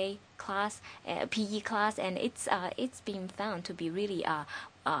PE class, and it's been found to be really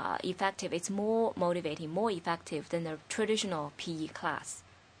effective. It's more motivating, more effective than the traditional PE class.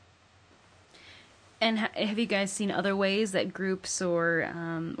 And have you guys seen other ways that groups or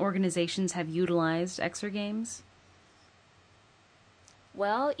organizations have utilized extra games?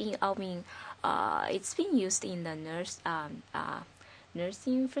 Well, it's been used in the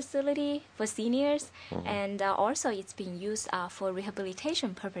nursing facility for seniors, and also it's been used for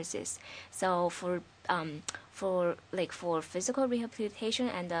rehabilitation purposes. So for physical rehabilitation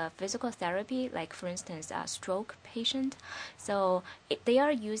and physical therapy, like for instance a stroke patient, so they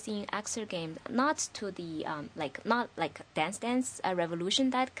are using extra games, not to the not like Dance Revolution,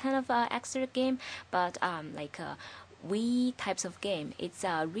 that kind of extra game, but Wii types of game. It's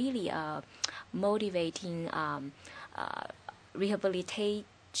really motivating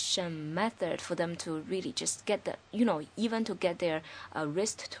rehabilitation method for them to really just get even to get their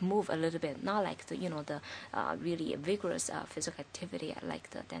wrist to move a little bit, not like the really vigorous physical activity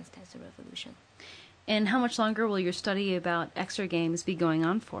like the Dance Revolution. And how much longer will your study about extra games be going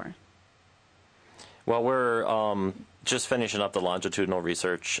on for? Well, we're just finishing up the longitudinal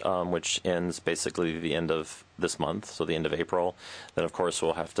research, which ends basically the end of this month, so the end of April. Then, of course,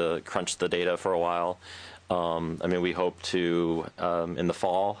 we'll have to crunch the data for a while. We hope to, in the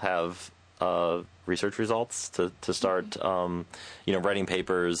fall, have research results to start, writing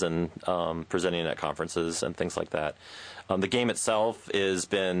papers and presenting at conferences and things like that. The game itself has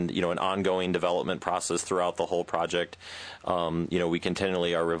been, an ongoing development process throughout the whole project. We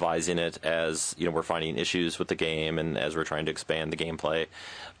continually are revising it as, we're finding issues with the game and as we're trying to expand the gameplay.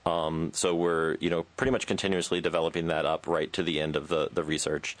 So we're, pretty much continuously developing that up right to the end of the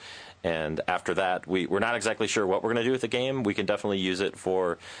research. And after that, we're not exactly sure what we're going to do with the game. We can definitely use it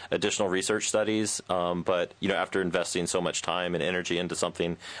for additional research studies. But, after investing so much time and energy into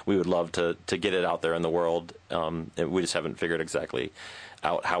something, we would love to get it out there in the world. We just haven't figured exactly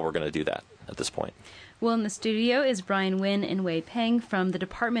out how we're going to do that at this point. Well, in the studio is Brian Nguyen and Wei Peng from the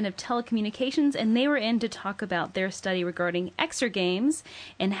Department of Telecommunications, and they were in to talk about their study regarding extra games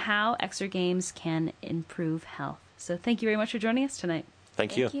and how extra games can improve health. So thank you very much for joining us tonight.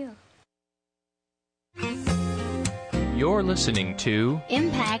 Thank you. Thank you. You're listening to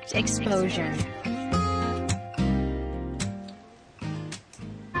Impact Exposure.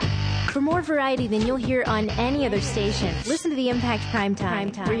 For more variety than you'll hear on any other station, listen to the Impact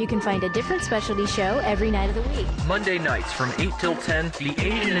Primetime, where you can find a different specialty show every night of the week. Monday nights from 8 till 10, The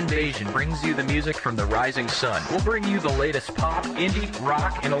Asian Invasion brings you the music from the rising sun. We'll bring you the latest pop, indie,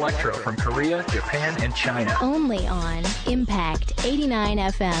 rock, and electro from Korea, Japan, and China. Only on Impact 89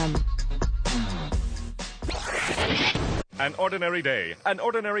 FM. An ordinary day, an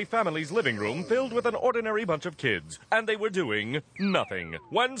ordinary family's living room filled with an ordinary bunch of kids, and they were doing nothing.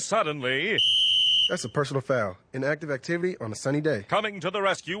 When suddenly... That's a personal foul. Inactive activity on a sunny day. Coming to the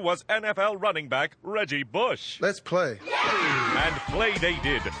rescue was NFL running back Reggie Bush. Let's play. And play they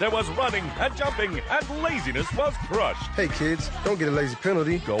did. There was running and jumping, and laziness was crushed. Hey kids, don't get a lazy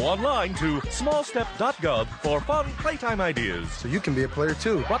penalty. Go online to smallstep.gov for fun playtime ideas. So you can be a player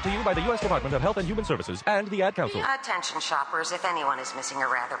too. Brought to you by the U.S. Department of Health and Human Services and the Ad Council. Attention shoppers, if anyone is missing a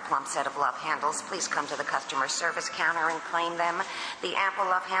rather plump set of love handles, please come to the customer service counter and claim them. The ample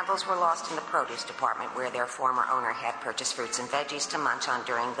love handles were lost in the produce department, where their former owner had purchased fruits and veggies to munch on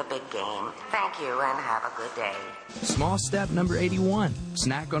during the big game. Thank you and have a good day. Small step number 81.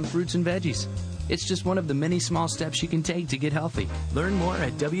 Snack on fruits and veggies. It's just one of the many small steps you can take to get healthy. Learn more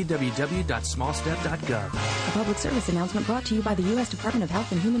at www.smallstep.gov. A public service announcement brought to you by the U.S. Department of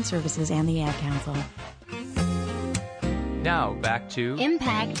Health and Human Services and the Ad Council. Now, back to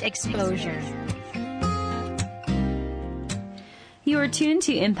Impact Exposure. You are tuned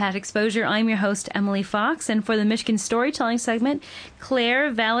to Impact Exposure. I'm your host, Emily Fox, and for the Michigan Storytelling segment, Claire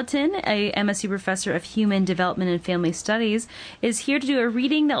Valentin, a MSU professor of Human Development and Family Studies, is here to do a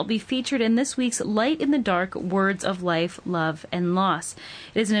reading that will be featured in this week's Light in the Dark, Words of Life, Love, and Loss.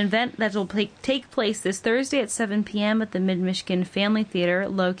 It is an event that will take place this Thursday at 7 p.m. at the Mid-Michigan Family Theater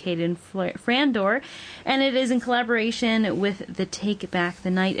located in Frandor, and it is in collaboration with the Take Back the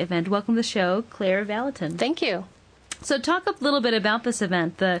Night event. Welcome to the show, Claire Valentin. Thank you. So talk a little bit about this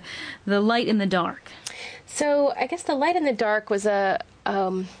event, the Light in the Dark. So I guess the Light in the Dark was a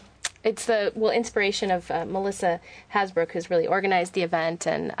it's the inspiration of Melissa Hasbrook, who's really organized the event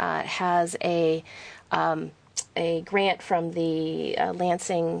and has a grant from the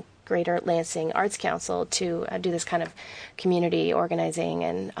Greater Lansing Arts Council to do this kind of community organizing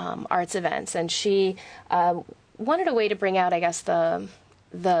and arts events. And she wanted a way to bring out, I guess, the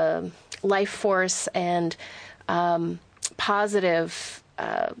life force and positive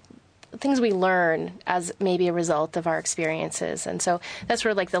things we learn as maybe a result of our experiences. And so that's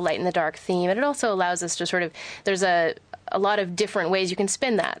sort of like the light and the dark theme. And it also allows us to sort of, there's a lot of different ways you can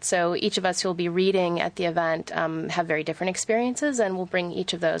spin that. So each of us who will be reading at the event have very different experiences, and we'll bring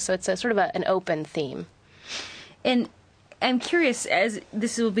each of those. So it's a sort of an open theme. And I'm curious, as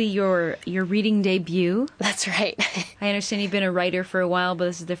this will be your reading debut. That's right. I understand you've been a writer for a while, but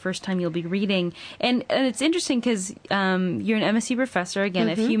this is the first time you'll be reading. And it's interesting because you're an MSc professor, again,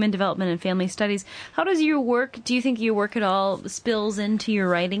 of Human Development and Family Studies. How does your work, do you think your work at all spills into your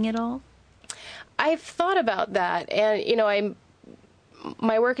writing at all? I've thought about that, and,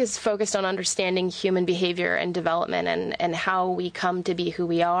 my work is focused on understanding human behavior and development and how we come to be who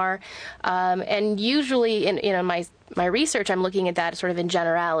we are. And usually in my research, I'm looking at that sort of in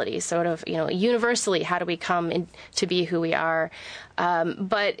generality, sort of, universally, how do we come to be who we are?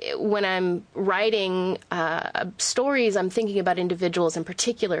 But when I'm writing stories, I'm thinking about individuals and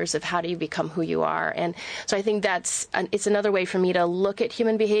particulars of how do you become who you are. And so I think it's another way for me to look at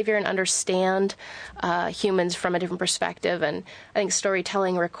human behavior and understand humans from a different perspective. And I think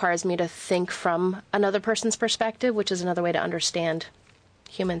storytelling requires me to think from another person's perspective, which is another way to understand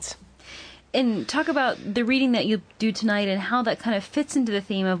humans. And talk about the reading that you do tonight and how that kind of fits into the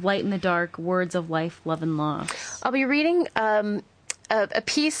theme of light and the dark, words of life, love, and loss. I'll be reading a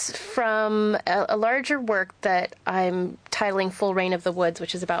piece from a larger work that I'm titling Full Reign of the Woods,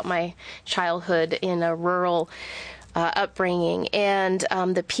 which is about my childhood in a rural upbringing. And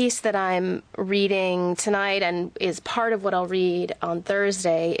the piece that I'm reading tonight and is part of what I'll read on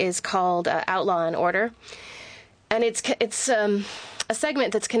Thursday is called Outlaw and Order. And it's a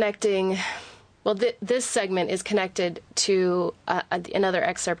segment that's connecting. Well, this segment is connected to another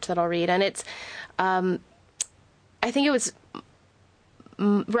excerpt that I'll read, and it's. I think it was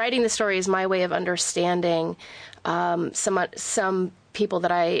writing the story is my way of understanding some people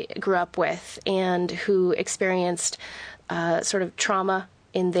that I grew up with and who experienced sort of trauma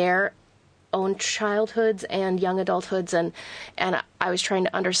in their own childhoods and young adulthoods, and I was trying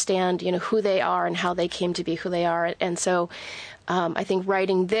to understand, who they are and how they came to be who they are, and so. I think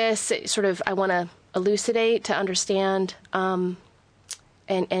writing this, I want to elucidate, to understand, and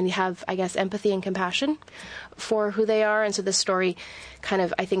have, I guess, empathy and compassion for who they are. And so this story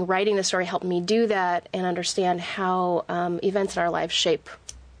I think writing the story helped me do that and understand how events in our lives shape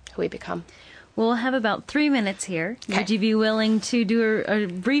who we become. We'll have about 3 minutes here. Okay. Would you be willing to do a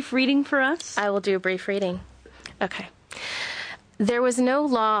brief reading for us? I will do a brief reading. Okay. There was no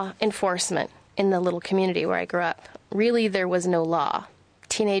law enforcement in the little community where I grew up. Really, there was no law.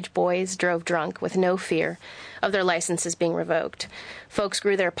 Teenage boys drove drunk with no fear of their licenses being revoked. Folks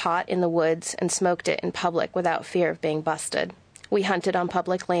grew their pot in the woods and smoked it in public without fear of being busted. We hunted on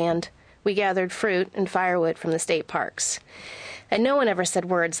public land. We gathered fruit and firewood from the state parks. And no one ever said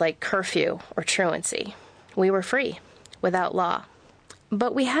words like curfew or truancy. We were free, without law.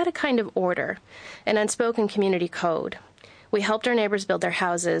 But we had a kind of order, an unspoken community code. We helped our neighbors build their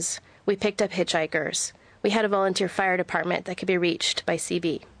houses. We picked up hitchhikers. We had a volunteer fire department that could be reached by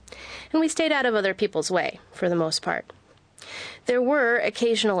CB. And we stayed out of other people's way, for the most part. There were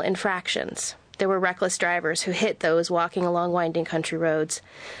occasional infractions. There were reckless drivers who hit those walking along winding country roads.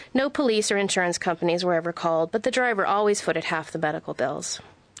 No police or insurance companies were ever called, but the driver always footed half the medical bills.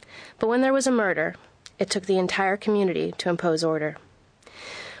 But when there was a murder, it took the entire community to impose order.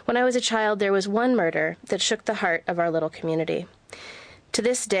 When I was a child, there was one murder that shook the heart of our little community. To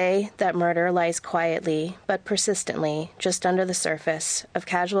this day, that murder lies quietly, but persistently, just under the surface of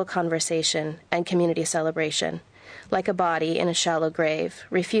casual conversation and community celebration, like a body in a shallow grave,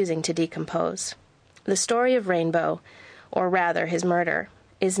 refusing to decompose. The story of Rainbow, or rather his murder,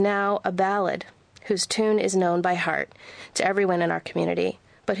 is now a ballad whose tune is known by heart to everyone in our community,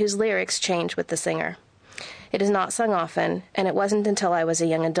 but whose lyrics change with the singer. It is not sung often, and it wasn't until I was a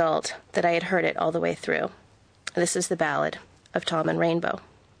young adult that I had heard it all the way through. This is the ballad of Tom and Rainbow.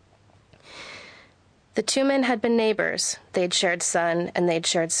 The two men had been neighbors. They'd shared sun and they'd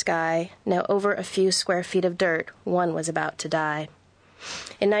shared sky. Now over a few square feet of dirt, one was about to die.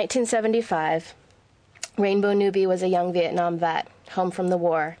 In 1975, Rainbow Newby was a young Vietnam vet, home from the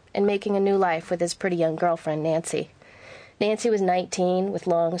war, and making a new life with his pretty young girlfriend, Nancy. Nancy was 19, with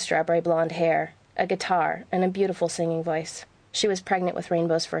long strawberry blonde hair, a guitar, and a beautiful singing voice. She was pregnant with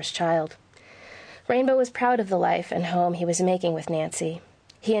Rainbow's first child. Rainbow was proud of the life and home he was making with Nancy.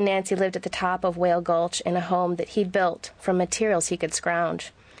 He and Nancy lived at the top of Whale Gulch in a home that he'd built from materials he could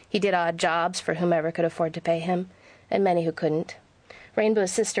scrounge. He did odd jobs for whomever could afford to pay him, and many who couldn't.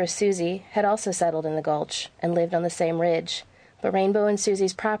 Rainbow's sister, Susie, had also settled in the gulch and lived on the same ridge, but Rainbow and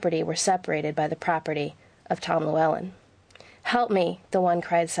Susie's property were separated by the property of Tom Llewellyn. "Help me," the one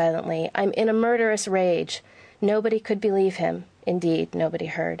cried silently. "I'm in a murderous rage." Nobody could believe him. Indeed, nobody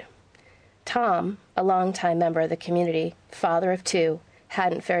heard. Tom, a longtime member of the community, father of 2,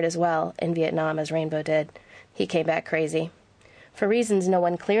 hadn't fared as well in Vietnam as Rainbow did. He came back crazy. For reasons no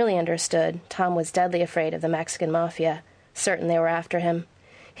one clearly understood, Tom was deadly afraid of the Mexican mafia, certain they were after him.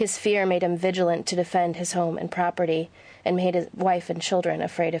 His fear made him vigilant to defend his home and property, and made his wife and children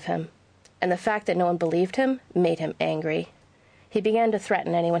afraid of him. And the fact that no one believed him made him angry. He began to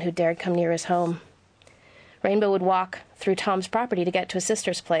threaten anyone who dared come near his home. Rainbow would walk through Tom's property to get to his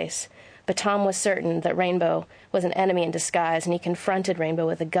sister's place, but Tom was certain that Rainbow was an enemy in disguise, and he confronted Rainbow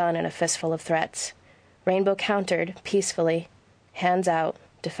with a gun and a fistful of threats. Rainbow countered peacefully, hands out,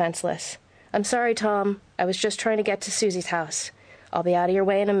 defenseless. "I'm sorry, Tom. I was just trying to get to Susie's house. I'll be out of your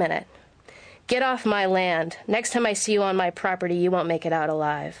way in a minute." "Get off my land. Next time I see you on my property, you won't make it out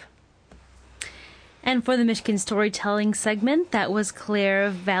alive." And for the Michigan Storytelling segment, that was Claire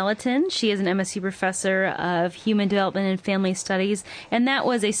Valentin. She is an MSU professor of Human Development and Family Studies, and that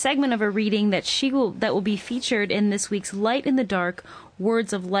was a segment of a reading that will be featured in this week's Light in the Dark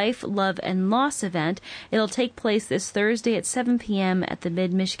Words of Life, Love, and Loss event. It'll take place this Thursday at 7 p.m. at the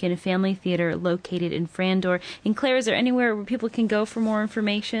Mid-Michigan Family Theater located in Frandor. And Claire, is there anywhere where people can go for more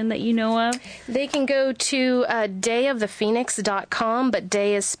information that you know of? They can go to dayofthephoenix.com, but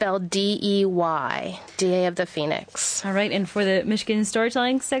day is spelled D-E-Y, Day of the Phoenix. All right, and for the Michigan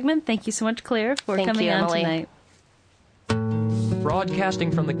Storytelling segment, thank you so much, Claire, for coming on tonight.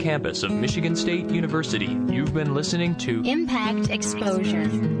 Broadcasting from the campus of Michigan State University, you've been listening to Impact Exposure.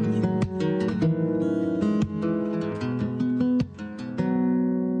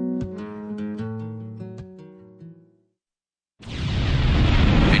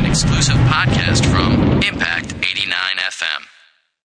 An exclusive podcast from Impact 89 FM.